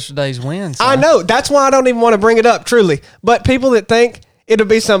on yesterday's wind. I know. That's why I don't even want to bring it up, truly. But people that think it'll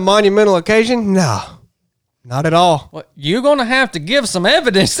be some monumental occasion, no, not at all. Well, you're going to have to give some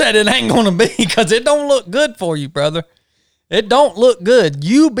evidence that it ain't going to be because it don't look good for you, brother. It don't look good.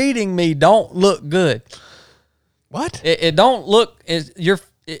 You beating me don't look good. What? It don't look.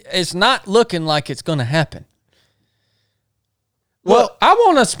 It's not looking like it's going to happen. Well, I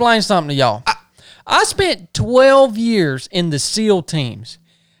want to explain something to y'all. I spent 12 years in the SEAL teams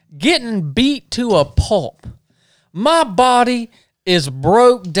getting beat to a pulp. My body is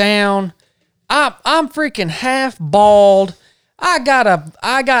broke down. I'm freaking half bald. I got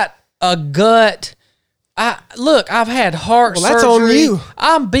a gut. I've had heart surgery. That's on you.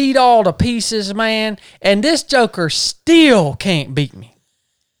 I'm beat all to pieces, man. And this joker still can't beat me.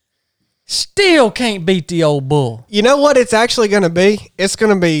 Still can't beat the old bull. You know what it's actually going to be? It's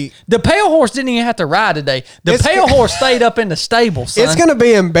going to be... The pale horse didn't even have to ride today. The pale horse stayed up in the stable, son. It's going to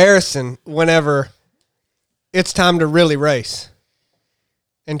be embarrassing whenever it's time to really race.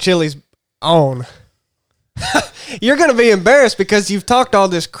 And Chili's on. You're going to be embarrassed because you've talked all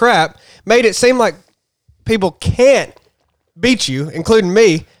this crap, made it seem like people can't beat you, including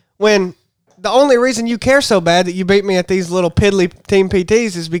me, when the only reason you care so bad that you beat me at these little piddly team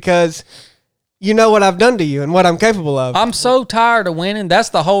PTs is because you know what I've done to you and what I'm capable of. I'm so tired of winning. That's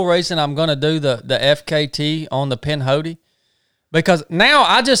the whole reason I'm going to do the FKT on the Pinhoti, because now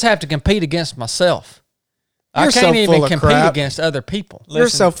I just have to compete against myself. I can't even compete against other people. You're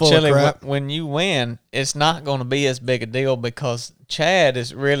so full of crap. When you win, it's not going to be as big a deal because Chad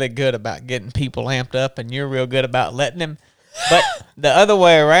is really good about getting people amped up and you're real good about letting him. But the other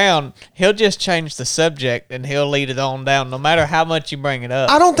way around, he'll just change the subject and he'll lead it on down no matter how much you bring it up.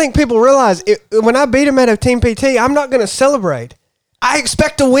 I don't think people realize when I beat him at a team PT, I'm not going to celebrate. I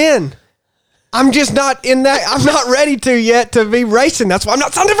expect to win. I'm just not in that. I'm not ready to yet to be racing. That's why I'm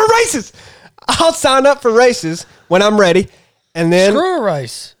not signing up for races. I'll sign up for races when I'm ready. And then Screw a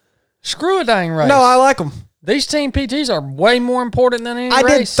race. Screw a dang race. No, I like them. These team PTs are way more important than any race.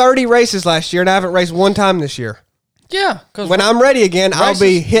 I did 30 races last year and I haven't raced one time this year. Yeah. Because when I'm ready again, I'll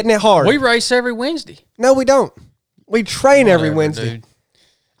be hitting it hard. We race every Wednesday. No, we don't. We train every Wednesday. Dude.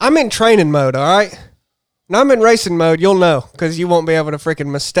 I'm in training mode, all right? When I'm in racing mode, you'll know because you won't be able to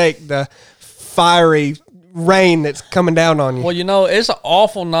freaking mistake the fiery rain that's coming down on you. Well, you know, it's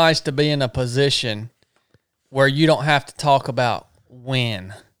awful nice to be in a position where you don't have to talk about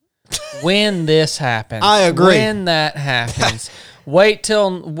when this happens. I agree. When that happens. Wait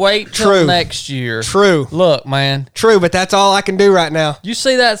till next year. True. Look, man. True, but that's all I can do right now. You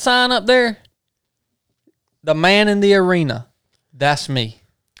see that sign up there? The man in the arena. That's me.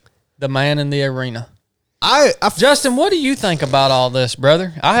 The man in the arena. Justin, what do you think about all this,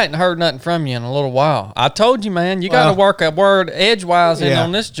 brother? I hadn't heard nothing from you in a little while. I told you, man, you got to work a word edgewise in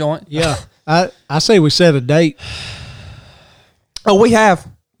on this joint. Yeah. I say we set a date. Oh, we have.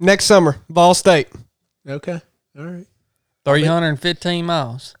 Next summer, Ball State. Okay. All right. 315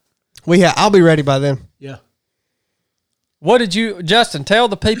 miles. I'll be ready by then. Yeah. What did you, Justin, tell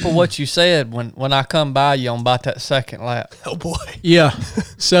the people what you said when I come by you on about that second lap. Oh, boy. Yeah.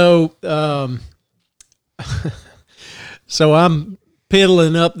 So, so I'm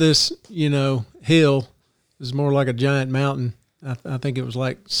piddling up this, hill. It's more like a giant mountain. I think it was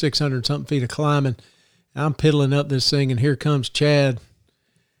like 600 something feet of climbing. I'm piddling up this thing, and here comes Chad,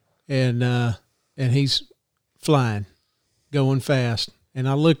 and he's flying, going fast. And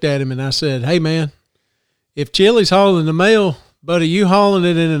I looked at him and I said, "Hey, man, if Chili's hauling the mail, buddy, you hauling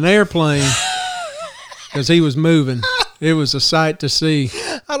it in an airplane?" Because he was moving. It was a sight to see.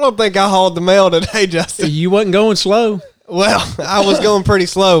 I don't think I hauled the mail today, Justin. You wasn't going slow. Well, I was going pretty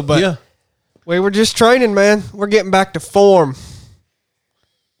slow, but yeah. We were just training, man. We're getting back to form.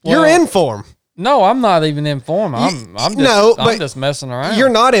 You're in form. No, I'm not even in form. I'm just messing around. You're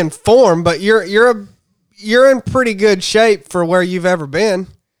not in form, but you're in pretty good shape for where you've ever been.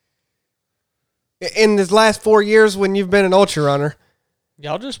 In this last 4 years when you've been an ultra runner.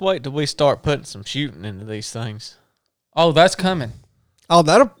 Y'all just wait till we start putting some shooting into these things. Oh, that's coming. Oh,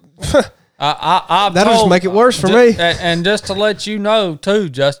 that'll that'll just make it worse for me. And just to let you know too,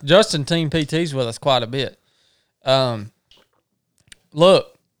 Justin Team PT's with us quite a bit.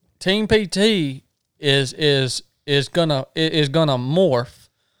 Look, Team PT is gonna morph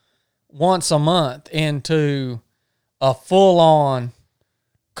once a month into a full on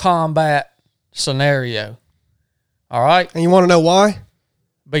combat scenario. All right? And you want to know why?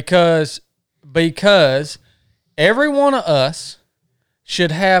 Because every one of us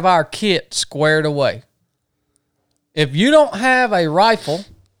should have our kit squared away. If you don't have a rifle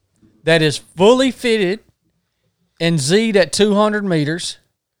that is fully fitted and Z'd at 200 meters,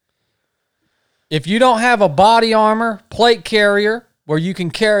 if you don't have a body armor plate carrier where you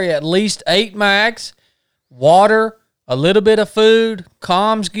can carry at least 8 mags, water, a little bit of food,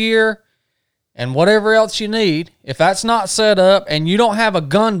 comms gear, and whatever else you need, if that's not set up and you don't have a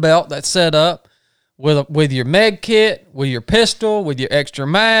gun belt that's set up with your med kit, with your pistol, with your extra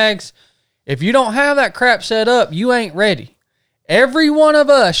mags, if you don't have that crap set up, you ain't ready. Every one of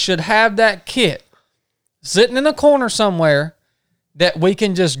us should have that kit sitting in a corner somewhere that we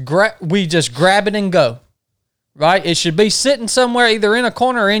can just grab it and go, right? It should be sitting somewhere either in a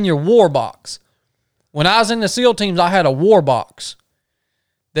corner or in your war box. When I was in the SEAL teams, I had a war box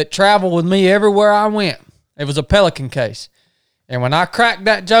that traveled with me everywhere I went. It was a Pelican case. And when I cracked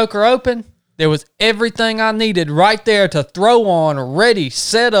that joker open, there was everything I needed right there to throw on, ready,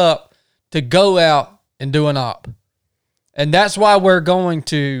 set up to go out and do an op. And that's why we're going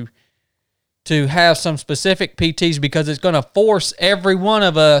to have some specific PTs, because it's going to force every one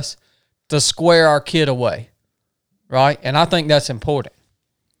of us to square our kit away, right? And I think that's important.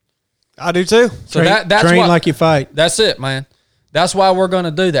 I do too. So that's train why, like you fight. That's it, man. That's why we're going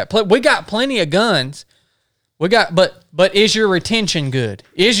to do that. We got plenty of guns. But is your retention good?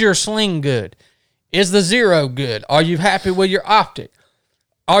 Is your sling good? Is the zero good? Are you happy with your optic?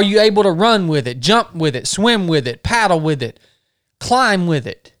 Are you able to run with it, jump with it, swim with it, paddle with it, climb with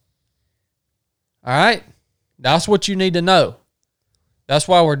it? All right? That's what you need to know. That's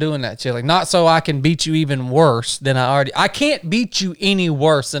why we're doing that, Chili. Not so I can beat you even worse than I can't beat you any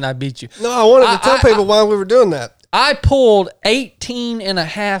worse than I beat you. No, I wanted to tell people why we were doing that. I pulled 18 and a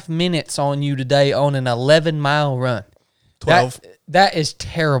half minutes on you today on an 11-mile run. 12. That is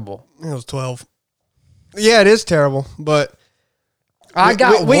terrible. It was 12. Yeah, it is terrible, but I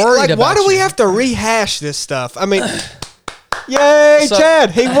got worried about why do we have to rehash this stuff? I mean, yay,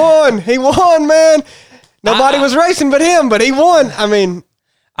 Chad, he won. He won, man. Nobody was racing but him, but he won. I mean,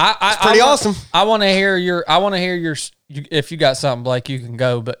 it's pretty awesome. I want to hear your if you got something, Blake, you can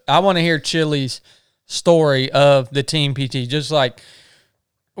go, but I want to hear Chili's story of the Team PT, just like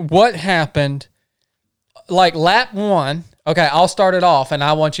what happened, like lap 1. Okay, I'll start it off, and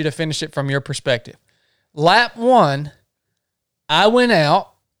I want you to finish it from your perspective. Lap 1, I went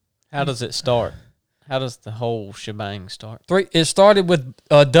out. How does it start? How does the whole shebang start? It started with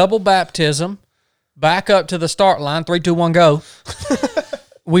a double baptism, back up to the start line, 3, 2, 1, go.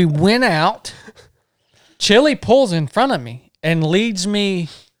 We went out. Chili pulls in front of me and leads me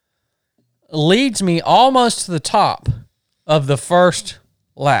almost to the top of the first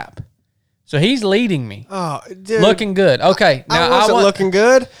lap. So he's leading me. Oh, dude. Looking good. Okay. Now I wasn't looking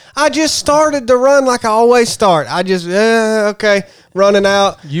good. I just started to run like I always start. I just, okay, running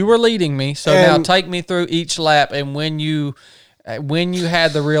out. You were leading me. So now take me through each lap, and when you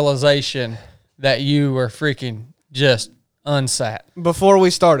had the realization that you were freaking just unsat. Before we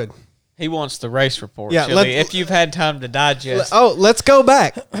started. He wants the race report, Yeah, Chili, if you've had time to digest. Oh, let's go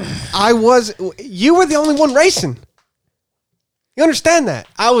back. You were the only one racing. You understand that?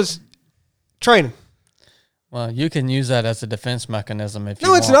 I was training. Well, you can use that as a defense mechanism if you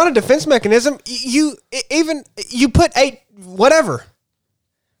No, want. it's not a defense mechanism. You put 8, whatever.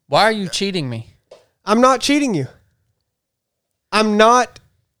 Why are you cheating me? I'm not cheating you. I'm not.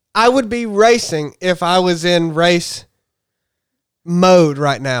 I would be racing if I was in race mode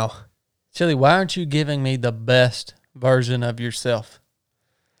right now. Chili, why aren't you giving me the best version of yourself?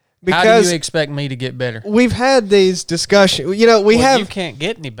 Because how do you expect me to get better? We've had these discussions. You know, you can't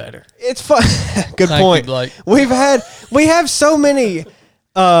get any better. It's fun. Good Thank point. you, Blake. We have so many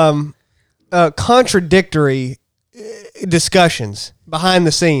contradictory discussions behind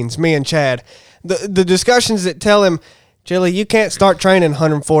the scenes, me and Chad. The discussions that tell him, Chili, you can't start training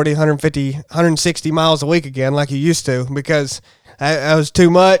 140, 150, 160 miles a week again like you used to, because That was too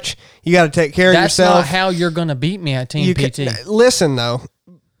much. You got to take care of That's yourself. not how you're going to beat me at Team PT. Listen, though,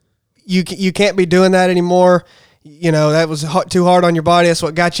 you can't be doing that anymore. You know, that was too hard on your body. That's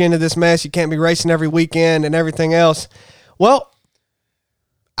what got you into this mess. You can't be racing every weekend and everything else. Well,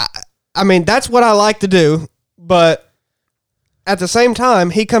 I mean, that's what I like to do. But at the same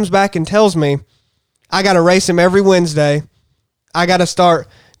time, he comes back and tells me, I got to race him every Wednesday. I got to start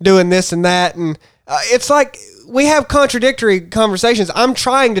doing this and that. And it's like we have contradictory conversations. I'm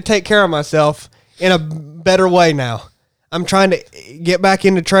trying to take care of myself in a better way now. I'm trying to get back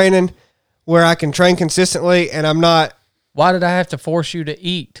into training where I can train consistently, and I'm not. Why did I have to force you to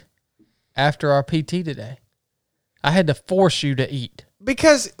eat after our PT today? I had to force you to eat.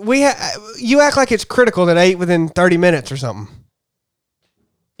 Because you act like it's critical that I eat within 30 minutes or something.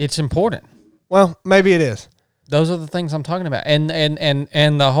 It's important. Well, maybe it is. Those are the things I'm talking about. And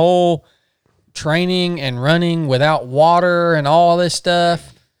the whole training and running without water and all this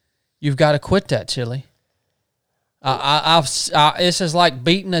stuff, you've got to quit that, Chili. This is like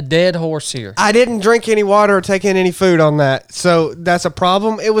beating a dead horse here. I didn't drink any water or take in any food on that, so that's a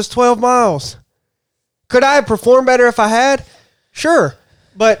problem. It was 12 miles. Could I have performed better if I had? Sure,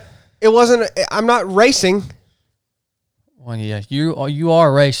 but it wasn't. I'm not racing. Well, yeah, you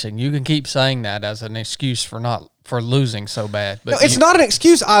are racing. You can keep saying that as an excuse for losing so bad. But No, it's not an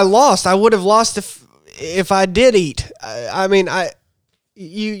excuse. I lost. I would have lost if I did eat.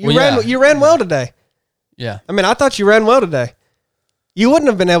 You ran well today. Yeah. I mean, I thought you ran well today. You wouldn't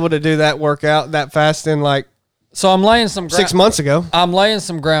have been able to do that workout that fast in like So I'm laying some 6 months ago. I'm laying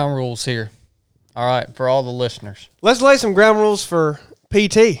some ground rules here. All right, for all the listeners. Let's lay some ground rules for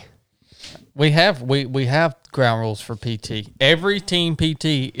PT. We have ground rules for PT. Every team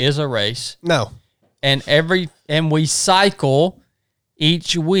PT is a race. No. And we cycle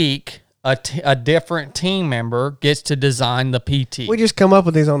each week. A different team member gets to design the PT. We just come up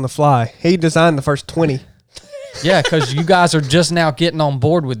with these on the fly. He designed the first 20. Yeah, because you guys are just now getting on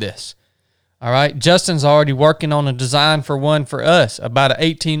board with this. All right. Justin's already working on a design for one for us, about an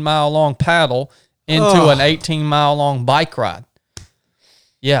 18-mile long paddle into an 18-mile long bike ride.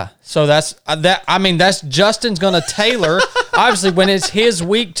 Yeah. So that's that. I mean, that's Justin's going to tailor. Obviously, when it's his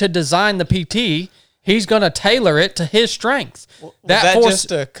week to design the PT, he's going to tailor it to his strengths. Was that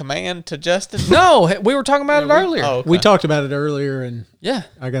just a command to Justin? No, we were talking about it earlier. Oh, okay. We talked about it earlier, and Yeah.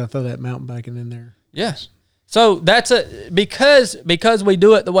 I got to throw that mountain biking in there. Yes. So that's because we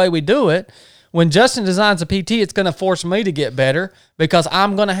do it the way we do it. When Justin designs a PT, it's going to force me to get better because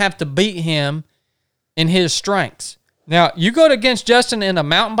I'm going to have to beat him in his strengths. Now, you go against Justin in a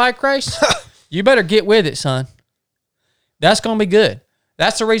mountain bike race, you better get with it, son. That's going to be good.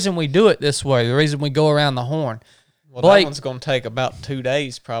 That's the reason we do it this way, the reason we go around the horn. Well, Blake, that one's going to take about 2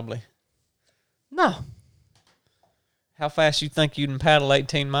 days probably. No. How fast you think you can paddle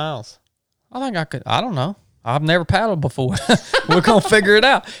 18 miles? I think I could. I don't know. I've never paddled before. We're going to figure it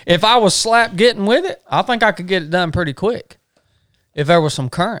out. If I was slap getting with it, I think I could get it done pretty quick if there was some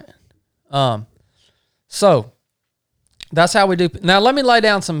current. So that's how we do. Now, let me lay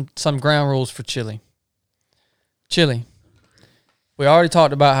down some ground rules for Chili. Chili, we already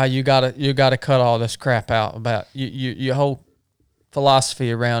talked about how you gotta cut all this crap out about your whole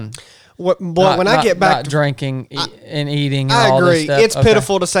philosophy around When I get back not to drinking and eating and I all agree. this stuff. It's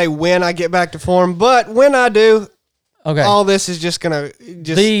pitiful to say when I get back to form, but when I do, Okay. all this is just gonna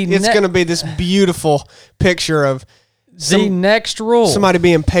it's gonna be this beautiful picture of The next rule. somebody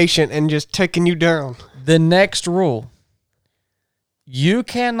being patient and just taking you down. The next rule. You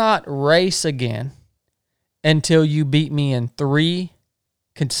cannot race again until you beat me in 3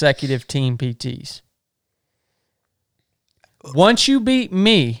 consecutive team PTs. Once you beat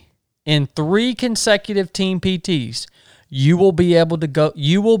me in 3 consecutive team PTs, you will be able to go.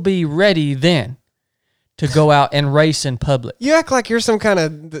 You will be ready then to go out and race in public. You act like you're some kind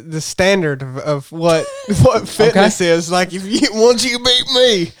of the standard of what fitness is. Like once you beat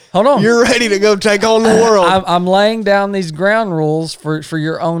me, Hold on. you're ready to go take on the world. I'm laying down these ground rules for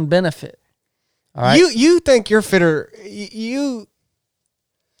your own benefit. All right. You think you're fitter? You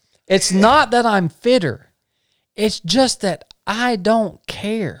It's not that I'm fitter. It's just that I don't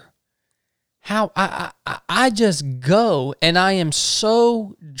care. How I just go and I am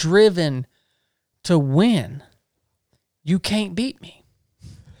so driven to win. You can't beat me.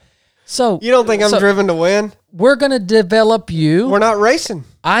 So don't think I'm driven to win? We're gonna develop you. We're not racing.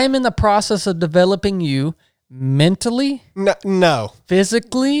 I am in the process of developing you mentally, No,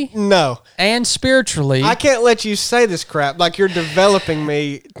 physically, no. and spiritually. I can't let you say this crap like you're developing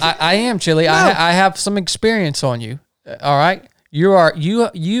me. I am, Chili. I have some experience on you. All right. You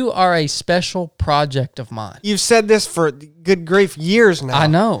are a special project of mine. You've said this for good grief years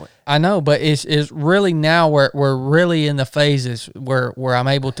now. I know, but it's really now we're really in the phases where I'm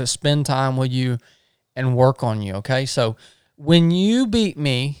able to spend time with you and work on you. Okay, so when you beat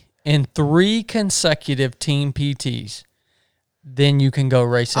me in 3 consecutive team PTs, then you can go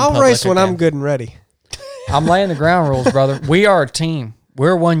race. I'll race when I'm good and ready. I'm laying the ground rules, brother. We are a team.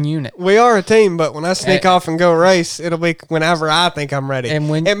 We're one unit. We are a team, but when I sneak off and go race, it'll be whenever I think I'm ready. And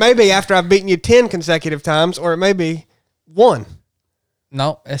when it may be after I've beaten you 10 consecutive times, or it may be 1.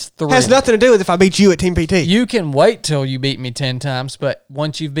 No, it's 3. Has nothing to do with if I beat you at Team PT. You can wait till you beat me 10 times, but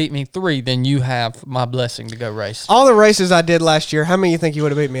once you've beat me 3, then you have my blessing to go race. All the races I did last year, how many you think you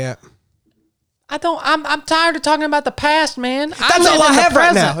would have beat me at? I'm tired of talking about the past, man. That's all I have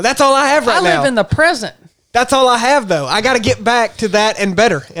right now. That's all I have right now. I live in the present. That's all I have, though. I got to get back to that and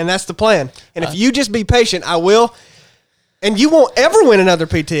better, and that's the plan. And if you just be patient, I will. And you won't ever win another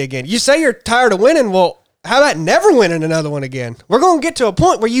PT again. You say you're tired of winning. Well, how about never winning another one again? We're going to get to a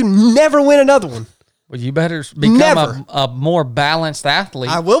point where you never win another one. Well, you better become a more balanced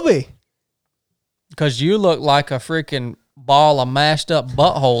athlete. I will be. Because you look like a freaking ball of mashed up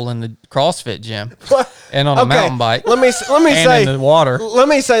butthole in the CrossFit gym and on a mountain bike. Let me say in the water. Let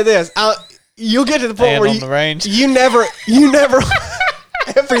me say this. You'll get to the point And where on the range. you never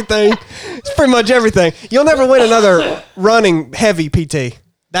everything. It's pretty much everything. You'll never win another running heavy PT.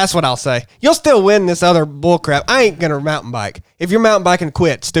 That's what I'll say. You'll still win this other bullcrap. I ain't gonna mountain bike. If you're mountain biking,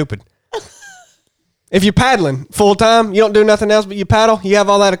 quit. Stupid. If you're paddling full time, you don't do nothing else but you paddle. You have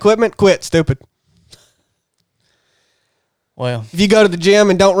all that equipment. Quit. Stupid. Well, if you go to the gym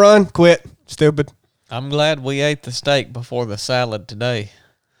and don't run, quit. Stupid. I'm glad we ate the steak before the salad today.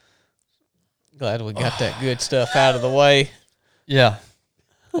 Glad we got that good stuff out of the way. Yeah.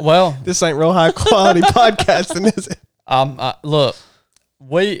 Well, this ain't real high quality podcasting, is it? Look,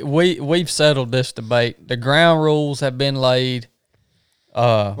 we've settled this debate. The ground rules have been laid.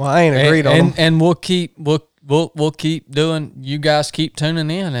 Well, I ain't agreed on them. And we'll keep doing. You guys keep tuning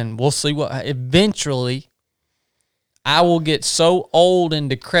in, and we'll see what. Eventually, I will get so old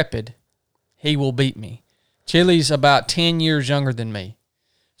and decrepit, he will beat me. Chili's about 10 years younger than me.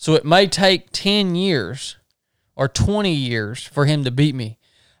 So it may take 10 years or 20 years for him to beat me.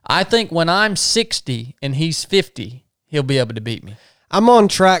 I think when I'm 60 and he's 50, he'll be able to beat me. I'm on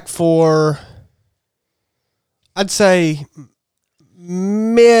track for, I'd say,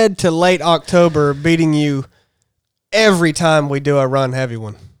 mid to late October, beating you every time we do a run heavy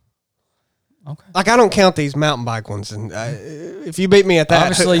one. Okay. Like, I don't count these mountain bike ones. And if you beat me at that,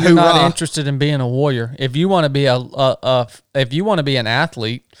 obviously you're not interested in being a warrior. If you want to be if you want to be an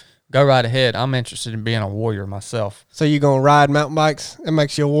athlete, go right ahead. I'm interested in being a warrior myself. So you gonna ride mountain bikes? That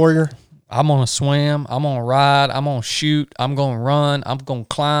makes you a warrior? I'm gonna swim. I'm gonna ride. I'm gonna shoot. I'm gonna run. I'm gonna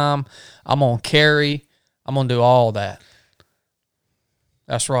climb. I'm gonna carry. I'm gonna do all that.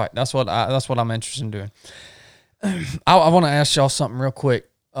 That's right. That's what I'm interested in doing. I want to ask y'all something real quick.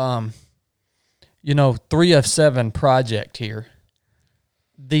 3 of 7 project here.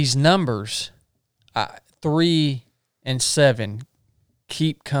 These numbers, 3 and 7,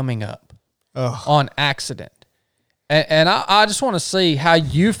 keep coming up on accident. And I just want to see how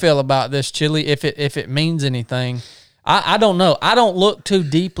you feel about this, Chili, if it means anything. I don't know. I don't look too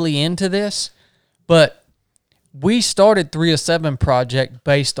deeply into this, but we started 3 of 7 project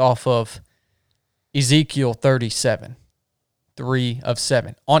based off of Ezekiel 37, 3 of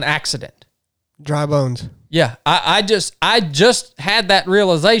 7, on accident. Dry bones. Yeah, I just had that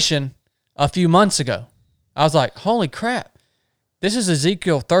realization a few months ago. I was like, holy crap, this is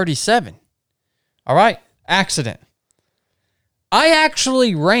Ezekiel 37. All right, accident. I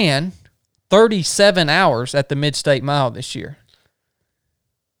actually ran 37 hours at the Mid-State Mile this year.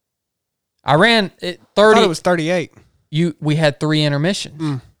 I ran it 30. I thought it was 38. We had 3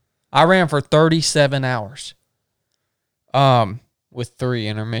 intermissions. I ran for 37 hours. With 3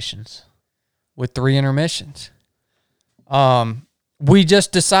 intermissions. With 3 intermissions. We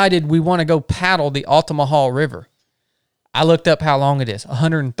just decided we want to go paddle the Altamaha River. I looked up how long it is.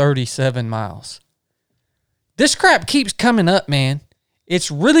 137 miles. This crap keeps coming up, man.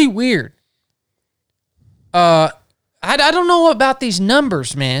 It's really weird. I don't know about these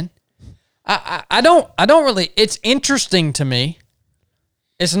numbers, man. I don't really. It's interesting to me.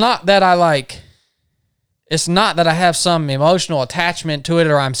 It's not that it's not that I have some emotional attachment to it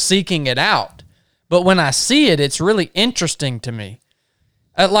or I'm seeking it out. But when I see it, it's really interesting to me.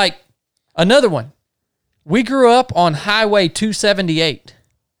 Like another one. We grew up on Highway 278.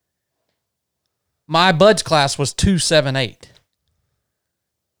 My buds class was 278.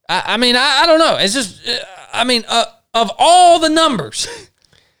 I mean, I don't know. It's just, of all the numbers.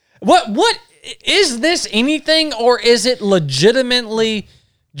 What is this anything, or is it legitimately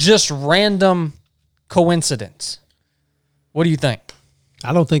just random coincidence? What do you think?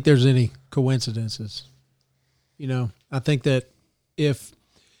 I don't think there's any coincidences. You know, I think that if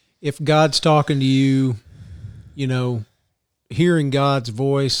God's talking to you, you know, hearing God's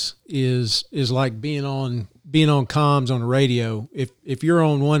voice is like being on comms on the radio. If you're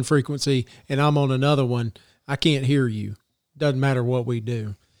on one frequency and I'm on another one, I can't hear you. Doesn't matter what we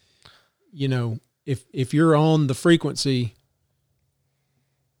do. You know, if you're on the frequency,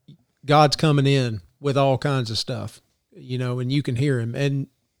 God's coming in with all kinds of stuff, you know, and you can hear him. And,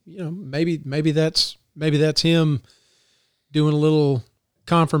 you know, maybe that's him doing a little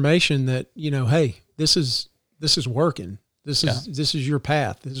confirmation that, you know, hey, this is working. This is your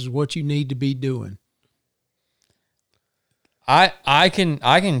path. This is what you need to be doing. I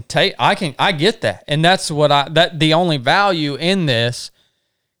get that. And that's what the only value in this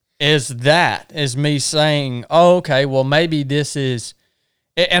is me saying, oh, okay, well, maybe this is,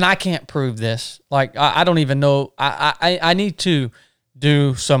 and I can't prove this. Like, I don't even know. I need to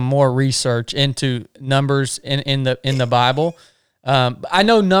do some more research into numbers in the Bible. I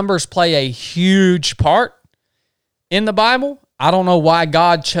know numbers play a huge part in the Bible. I don't know why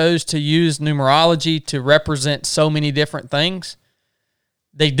God chose to use numerology to represent so many different things.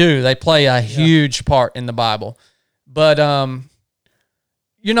 They do. They play a huge part in the Bible. But,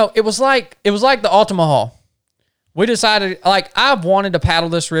 you know, it was like the Ultima Hall. We decided, like, I've wanted to paddle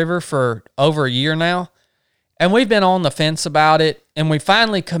this river for over a year now, and we've been on the fence about it, and we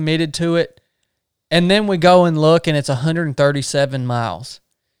finally committed to it, and then we go and look, and it's 137 miles.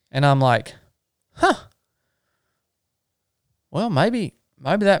 And I'm like, well, maybe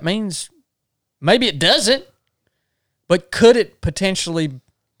that means, maybe it doesn't, but could it potentially,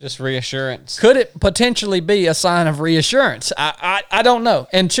 Just reassurance. could it potentially be a sign of reassurance? I don't know.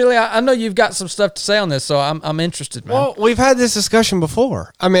 And Chili, I know you've got some stuff to say on this, so I'm interested, man. Well, we've had this discussion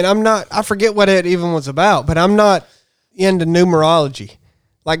before. I mean, I forget what it even was about, but I'm not into numerology.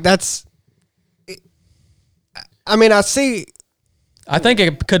 Like, I think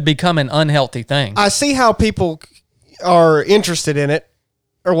it could become an unhealthy thing. I see how people are interested in it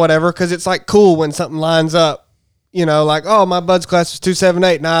or whatever, because it's like cool when something lines up, you know, like, oh, my bud's class was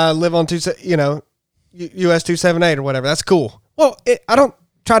 278 and I live on US 278 or whatever. That's cool. Well, I don't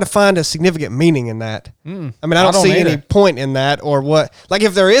try to find a significant meaning in that. I mean, I don't see any point in that or what. Like,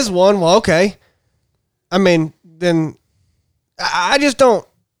 if there is one, well, okay. I mean, then I just don't.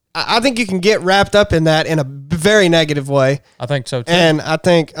 I think you can get wrapped up in that in a very negative way. I think so, too. And I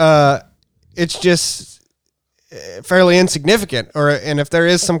think it's just fairly insignificant, and if there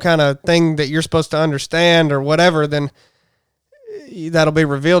is some kind of thing that you're supposed to understand or whatever, then that'll be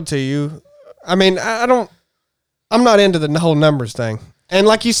revealed to you. I mean, I'm not into the whole numbers thing. And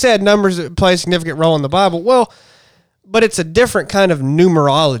like you said, numbers play a significant role in the Bible. Well, but it's a different kind of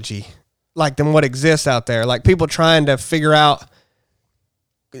numerology, like, than what exists out there. Like, people trying to figure out,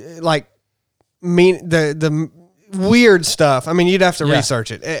 like, the weird stuff. I mean, you'd have to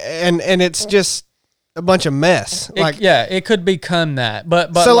research it, and it's just a bunch of mess. It could become that.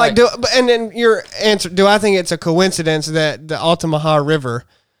 But so, and then your answer, do I think it's a coincidence that the Altamaha River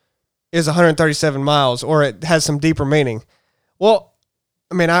is 137 miles, or it has some deeper meaning? Well,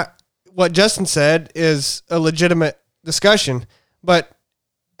 I mean, what Justin said is a legitimate discussion, but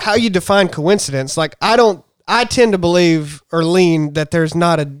how you define coincidence, like, I tend to believe or lean that there's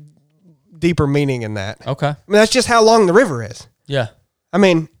not a deeper meaning in that. Okay. I mean, that's just how long the river is. Yeah. I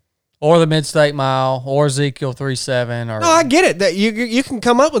mean, or the Mid-State Mile, or Ezekiel 3:7, or no, I get it that you can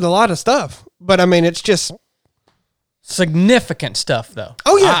come up with a lot of stuff, but I mean, it's just significant stuff, though.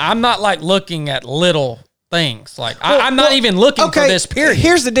 Oh yeah, I'm not like looking at little things. Like, I'm not even looking for this period.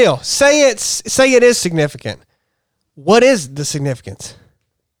 Here's the deal: say it is significant. What is the significance?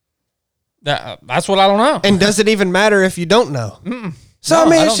 That's what I don't know. And does it even matter if you don't know? So No, I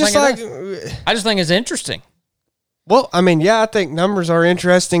mean, I it's don't just think like, I just think it's interesting. well, I mean, yeah, I think numbers are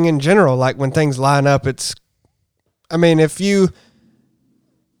interesting in general. Like, when things line up, I mean, if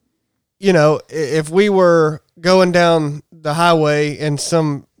if we were going down the highway and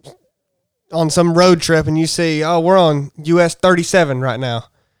on some road trip and you see, oh, we're on US 37 right now,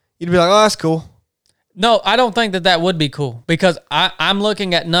 you'd be like, oh, that's cool. No, I don't think that would be cool, because I'm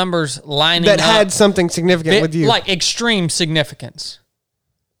looking at numbers lining that up had something significant with you, like extreme significance,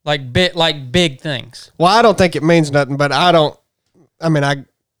 like big things. Well, I don't think it means nothing, but I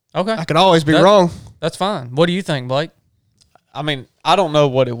could always be wrong. That's fine. What do you think, Blake? I mean, I don't know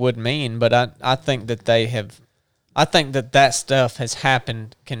what it would mean, but I think that I think that stuff has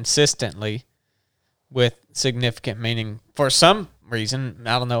happened consistently with significant meaning for some reason.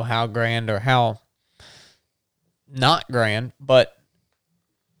 I don't know how grand or how not grand, but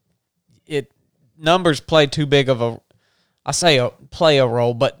numbers play too big of a, play a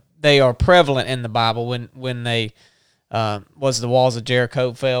role, but they are prevalent in the Bible when they was the walls of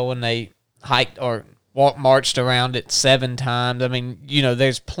Jericho fell, when they hiked or marched around it 7 times. I mean,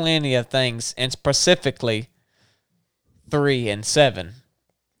 there's plenty of things, and specifically 3 and 7,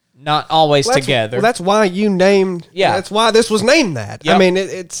 not always together. Well, that's why you named. Yeah, that's why this was named that. Yep. I mean,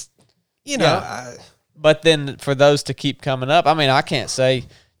 it's but then for those to keep coming up, I mean, I can't say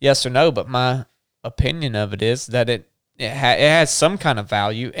yes or no, but my opinion of it is that it has some kind of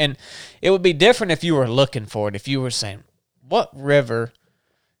value, and it would be different if you were looking for it. If you were saying, what river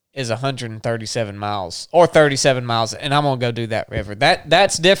is 137 miles or 37 miles, and I'm going to go do that river.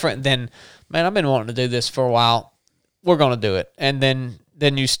 That's different than, man, I've been wanting to do this for a while. We're going to do it. And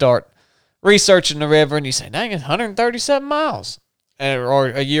then you start researching the river, and you say, dang, it's 137 miles. Or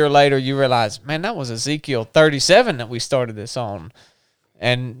a year later, you realize, man, that was Ezekiel 37 that we started this on.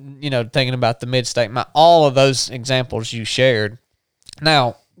 And, thinking about the Mid-State, all of those examples you shared.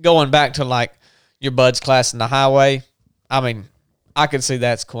 Now, going back to, like, your Bud's class in the highway, I mean, I could see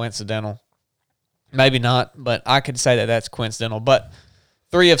that's coincidental. Maybe not, but I could say that that's coincidental. But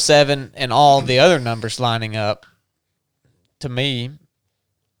 3 of 7 and all the other numbers lining up, to me,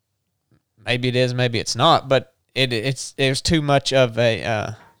 maybe it is, maybe it's not, but there's too much of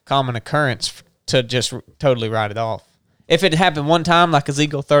a common occurrence to just totally write it off. If it happened one time, like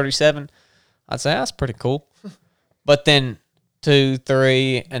Ezekiel 37, I'd say that's pretty cool. But then 2,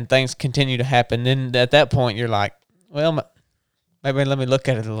 3, and things continue to happen. Then at that point, you're like, well, maybe let me look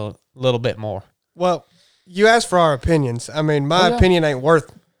at it a little bit more. Well, you asked for our opinions. I mean, my opinion ain't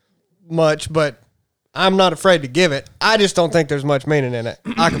worth much, but I'm not afraid to give it. I just don't think there's much meaning in it.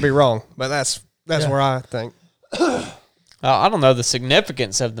 I could be wrong, but that's where I think. I don't know the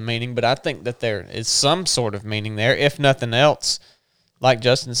significance of the meaning, but I think that there is some sort of meaning there, if nothing else. Like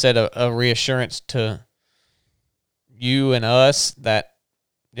Justin said, a reassurance to you and us that,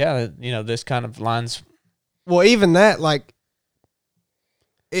 this kind of lines. Well, even that, like,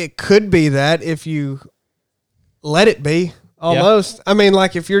 it could be that if you let it be, almost. Yeah. I mean,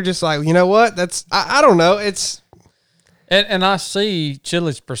 like, if you're just like, you know what, that's, I don't know, it's. And I see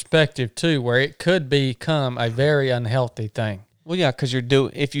Chili's perspective, too, where it could become a very unhealthy thing. Well, yeah, because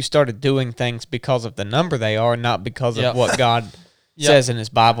if you started doing things because of the number they are, not because of what God says in his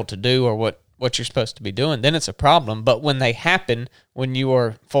Bible to do or what you're supposed to be doing, then it's a problem. But when they happen, when you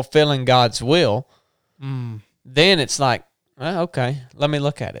are fulfilling God's will, then it's like, well, okay, let me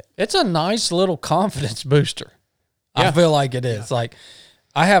look at it. It's a nice little confidence booster. Yeah. I feel like it is. Like,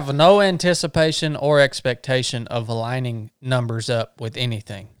 I have no anticipation or expectation of aligning numbers up with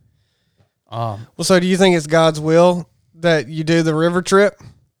anything. Well, so do you think it's God's will that you do the river trip? I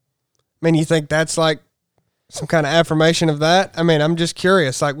mean, you think that's like some kind of affirmation of that? I mean, I'm just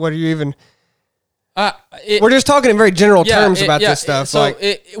curious. Like, what are you even... we're just talking in very general terms about this stuff. So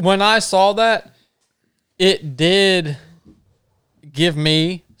when I saw that, it did give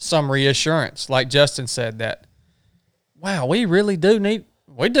me some reassurance. Like Justin said, that, wow, we do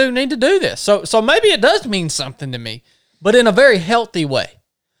need to do this. So maybe it does mean something to me, but in a very healthy way.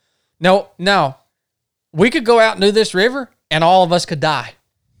 Now, we could go out and do this river, and all of us could die.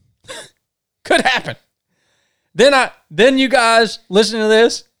 Could happen. Then you guys listening to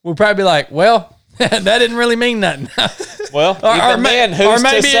this will probably be like, well, that didn't really mean nothing. Well, or maybe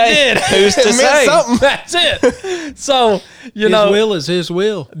it did. Who's to say? Something. That's it. So, his will is his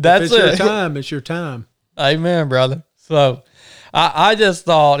will. That's if it's your time, it's your time. Amen, brother. So I just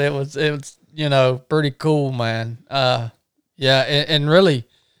thought it was pretty cool, man. And really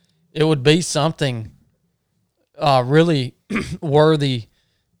it would be something really worthy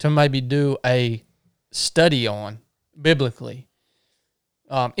to maybe do a study on biblically.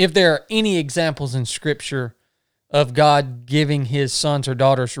 If there are any examples in Scripture of God giving his sons or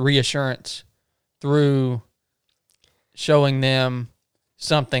daughters reassurance through showing them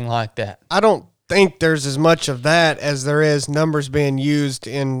something like that. I don't think there's as much of that as there is numbers being used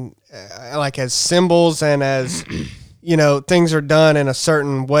in like as symbols and as things are done in a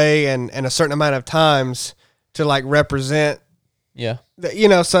certain way and a certain amount of times to like represent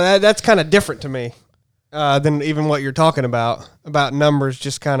so that's kind of different to me than even what you're talking about numbers.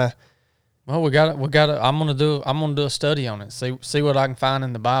 Just kind of, well, we got to I'm gonna do a study on it, see what I can find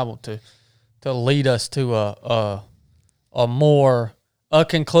in the Bible to lead us to a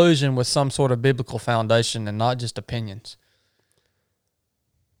conclusion with some sort of biblical foundation and not just opinions.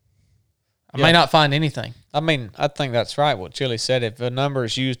 I may not find anything. I mean, I think that's right. What Chili said. If a number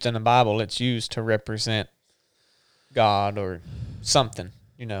is used in the Bible, it's used to represent God or something.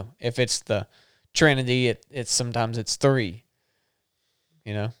 You know, if it's the Trinity, it's sometimes it's 3.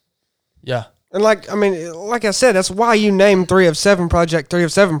 You know. Yeah. And like I said, that's why you name 3 of 7 project 3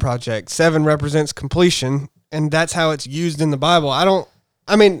 of 7 project. 7 represents completion, and that's how it's used in the Bible.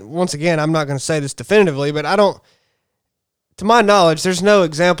 Once again, I'm not going to say this definitively, but to my knowledge, there's no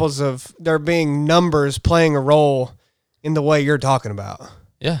examples of there being numbers playing a role in the way you're talking about.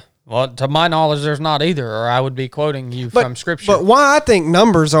 Yeah. Well, to my knowledge, there's not either, or I would be quoting you from Scripture. But why I think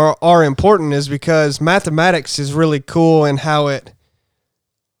numbers are important is because mathematics is really cool in how it,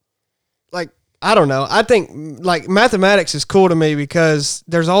 like, I don't know. I think, like, mathematics is cool to me because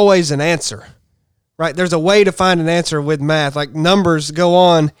there's always an answer, right? There's a way to find an answer with math. Like, numbers go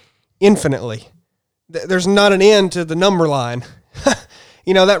on infinitely. There's not an end to the number line.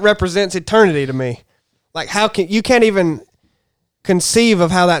 That represents eternity to me. Like, you can't even conceive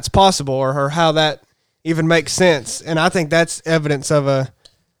of how that's possible or how that even makes sense. And I think that's evidence of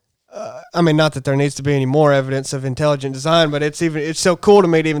not that there needs to be any more evidence of intelligent design, but it's so cool to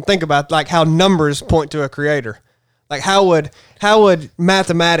me to even think about like how numbers point to a creator. Like how would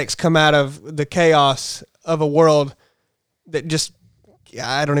mathematics come out of the chaos of a world that just,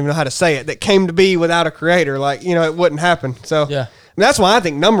 I don't even know how to say it, that came to be without a creator? Like, it wouldn't happen. So yeah. That's why I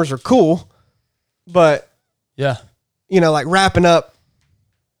think numbers are cool, but yeah, like wrapping up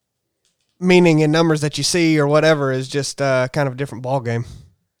meaning in numbers that you see or whatever is just kind of a different ball game.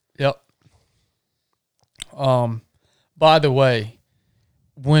 Yep. By the way,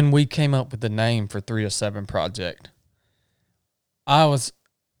 when we came up with the name for 3 of 7 project, I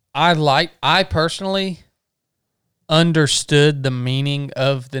personally understood the meaning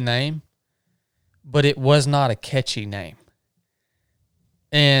of the name, but it was not a catchy name.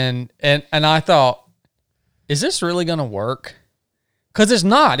 And I thought, is this really going to work? Because it's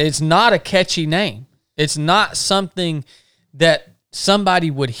not a catchy name. It's not something that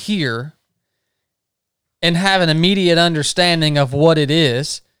somebody would hear and have an immediate understanding of what it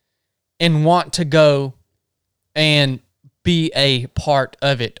is and want to go and be a part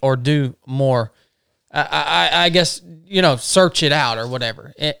of it or do more. I guess, search it out or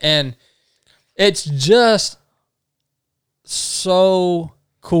whatever. And it's just so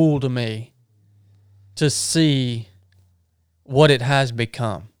cool to me to see what it has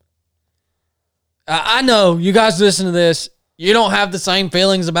become. I know you guys listen to this, you don't have the same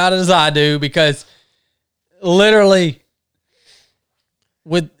feelings about it as I do, because literally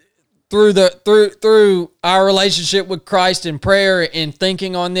through our relationship with Christ and prayer and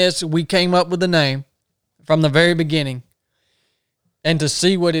thinking on this, we came up with the name from the very beginning. And to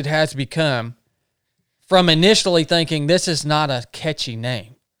see what it has become, from initially thinking this is not a catchy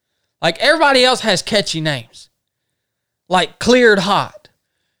name. Like everybody else has catchy names. Like Cleared Hot,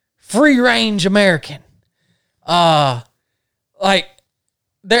 Free Range American. Everybody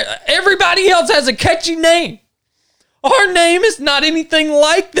else has a catchy name. Our name is not anything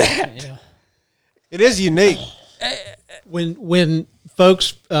like that. Yeah. It is unique. When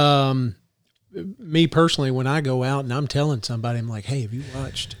folks, me personally, when I go out and I'm telling somebody, I'm like, hey, have you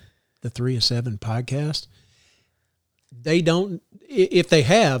watched the 3 of 7 podcast? They don't. If they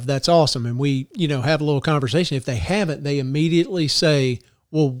have, that's awesome. And we, have a little conversation. If they haven't, they immediately say,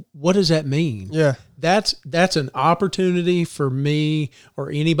 well, what does that mean? Yeah. That's an opportunity for me or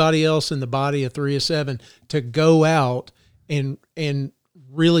anybody else in the body of 3 of 7 to go out and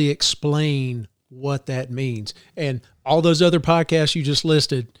really explain what that means. And all those other podcasts you just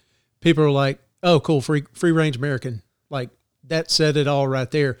listed, people are like, oh, cool, free range American. Like that said it all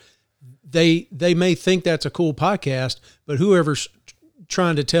right there. They may think that's a cool podcast, but whoever's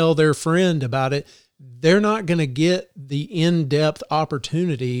trying to tell their friend about it, they're not going to get the in-depth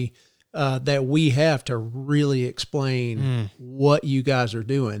opportunity that we have to really explain what you guys are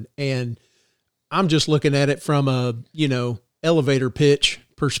doing. And I'm just looking at it from a, elevator pitch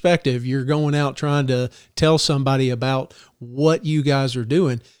perspective. You're going out trying to tell somebody about what you guys are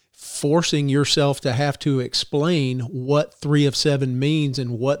doing, forcing yourself to have to explain what 3 of 7 means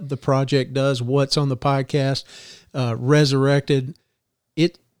and what the project does, what's on the podcast, Resurrected.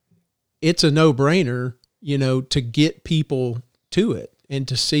 It's a no-brainer, to get people to it and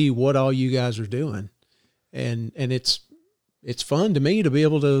to see what all you guys are doing. And it's fun to me to be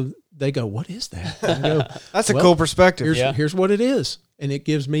able to, they go, what is that? And I go, that's a cool perspective. Here's what it is. And it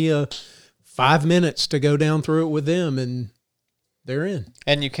gives me 5 minutes to go down through it with them, and they're in.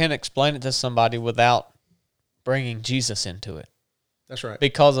 And you can't explain it to somebody without bringing Jesus into it. That's right.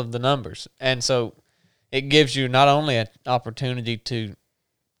 Because of the numbers. And so it gives you not only an opportunity to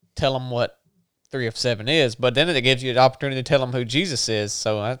tell them what 3 of 7 is, but then it gives you the opportunity to tell them who Jesus is.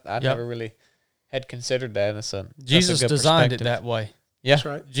 So I never really had considered that. Jesus that's a good designed it perspective. that way. Yeah. That's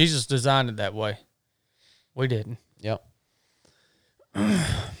right. Jesus designed it that way. We didn't. Yep.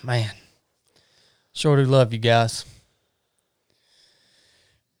 Man. Sure do love you guys.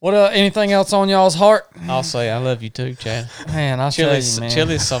 What anything else on y'all's heart? I'll say I love you too, Chad. Man, I tell you, man.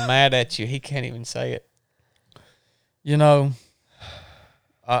 Chili's so mad at you, he can't even say it. You know,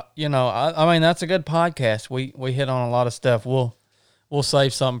 I mean, that's a good podcast. We hit on a lot of stuff. We'll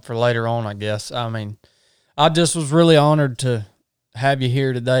save something for later on, I guess. I mean, I just was really honored to have you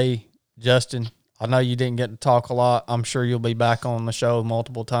here today, Justin. I know you didn't get to talk a lot. I'm sure you'll be back on the show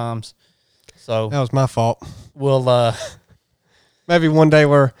multiple times. So That was my fault. we'll Maybe one day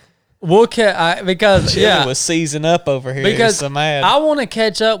because Chili was seizing up over here. He was because so mad. I want to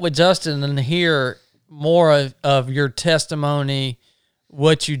catch up with Justin and hear more of your testimony,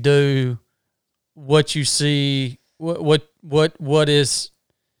 what you do, what you see, what is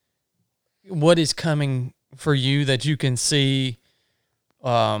coming for you that you can see,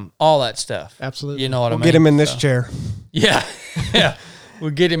 all that stuff. Absolutely. You know what I we'll mean? get him in this So, chair. Yeah, yeah. We'll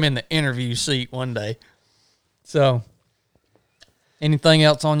get him in the interview seat one day. So, anything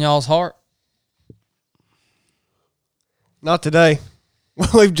else on y'all's heart? Not today.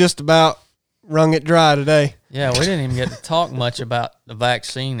 We've just about wrung it dry today. Yeah, we didn't even get to talk much about the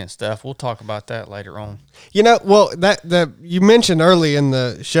vaccine and stuff. We'll talk about that later on. You know, well, that you mentioned early in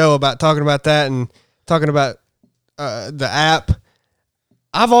the show about talking about that and talking about the app.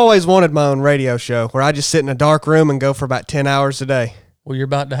 I've always wanted my own radio show where I just sit in a dark room and go for about 10 hours a day. Well, you're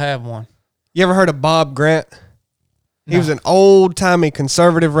about to have one. You ever heard of Bob Grant? He was an old-timey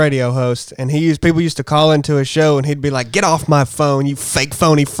conservative radio host, and people used to call into his show, and he'd be like, "Get off my phone, you fake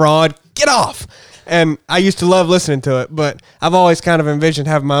phony fraud. Get off." And I used to love listening to it, but I've always kind of envisioned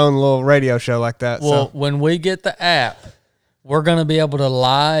having my own little radio show like that. Well, So when we get the app, we're going to be able to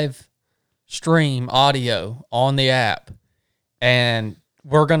live stream audio on the app, and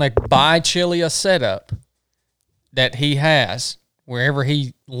we're going to buy Chili a setup that he has wherever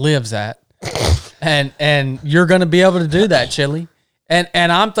he lives at. And you're going to be able to do that, Chili. And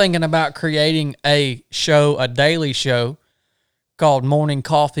I'm thinking about creating a daily show called Morning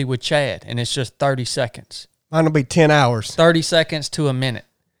Coffee with Chad, and it's just 30 seconds. mine will be 10 hours. 30 seconds to a minute.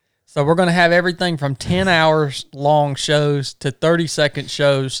 So we're going to have everything from 10 hours long shows to 30-second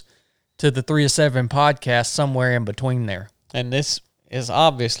shows to the 3 of 7 podcast, somewhere in between there. And this is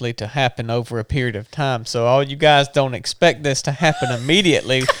obviously to happen over a period of time. So all you guys don't expect this to happen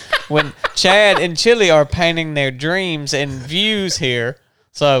immediately when Chad and Chili are painting their dreams and views here.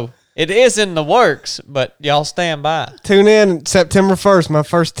 So it is in the works, but y'all stand by. Tune in September 1st, my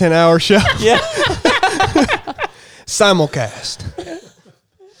first 10-hour show. Yeah. Simulcast.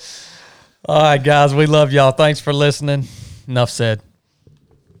 All right, guys, we love y'all. Thanks for listening. Enough said.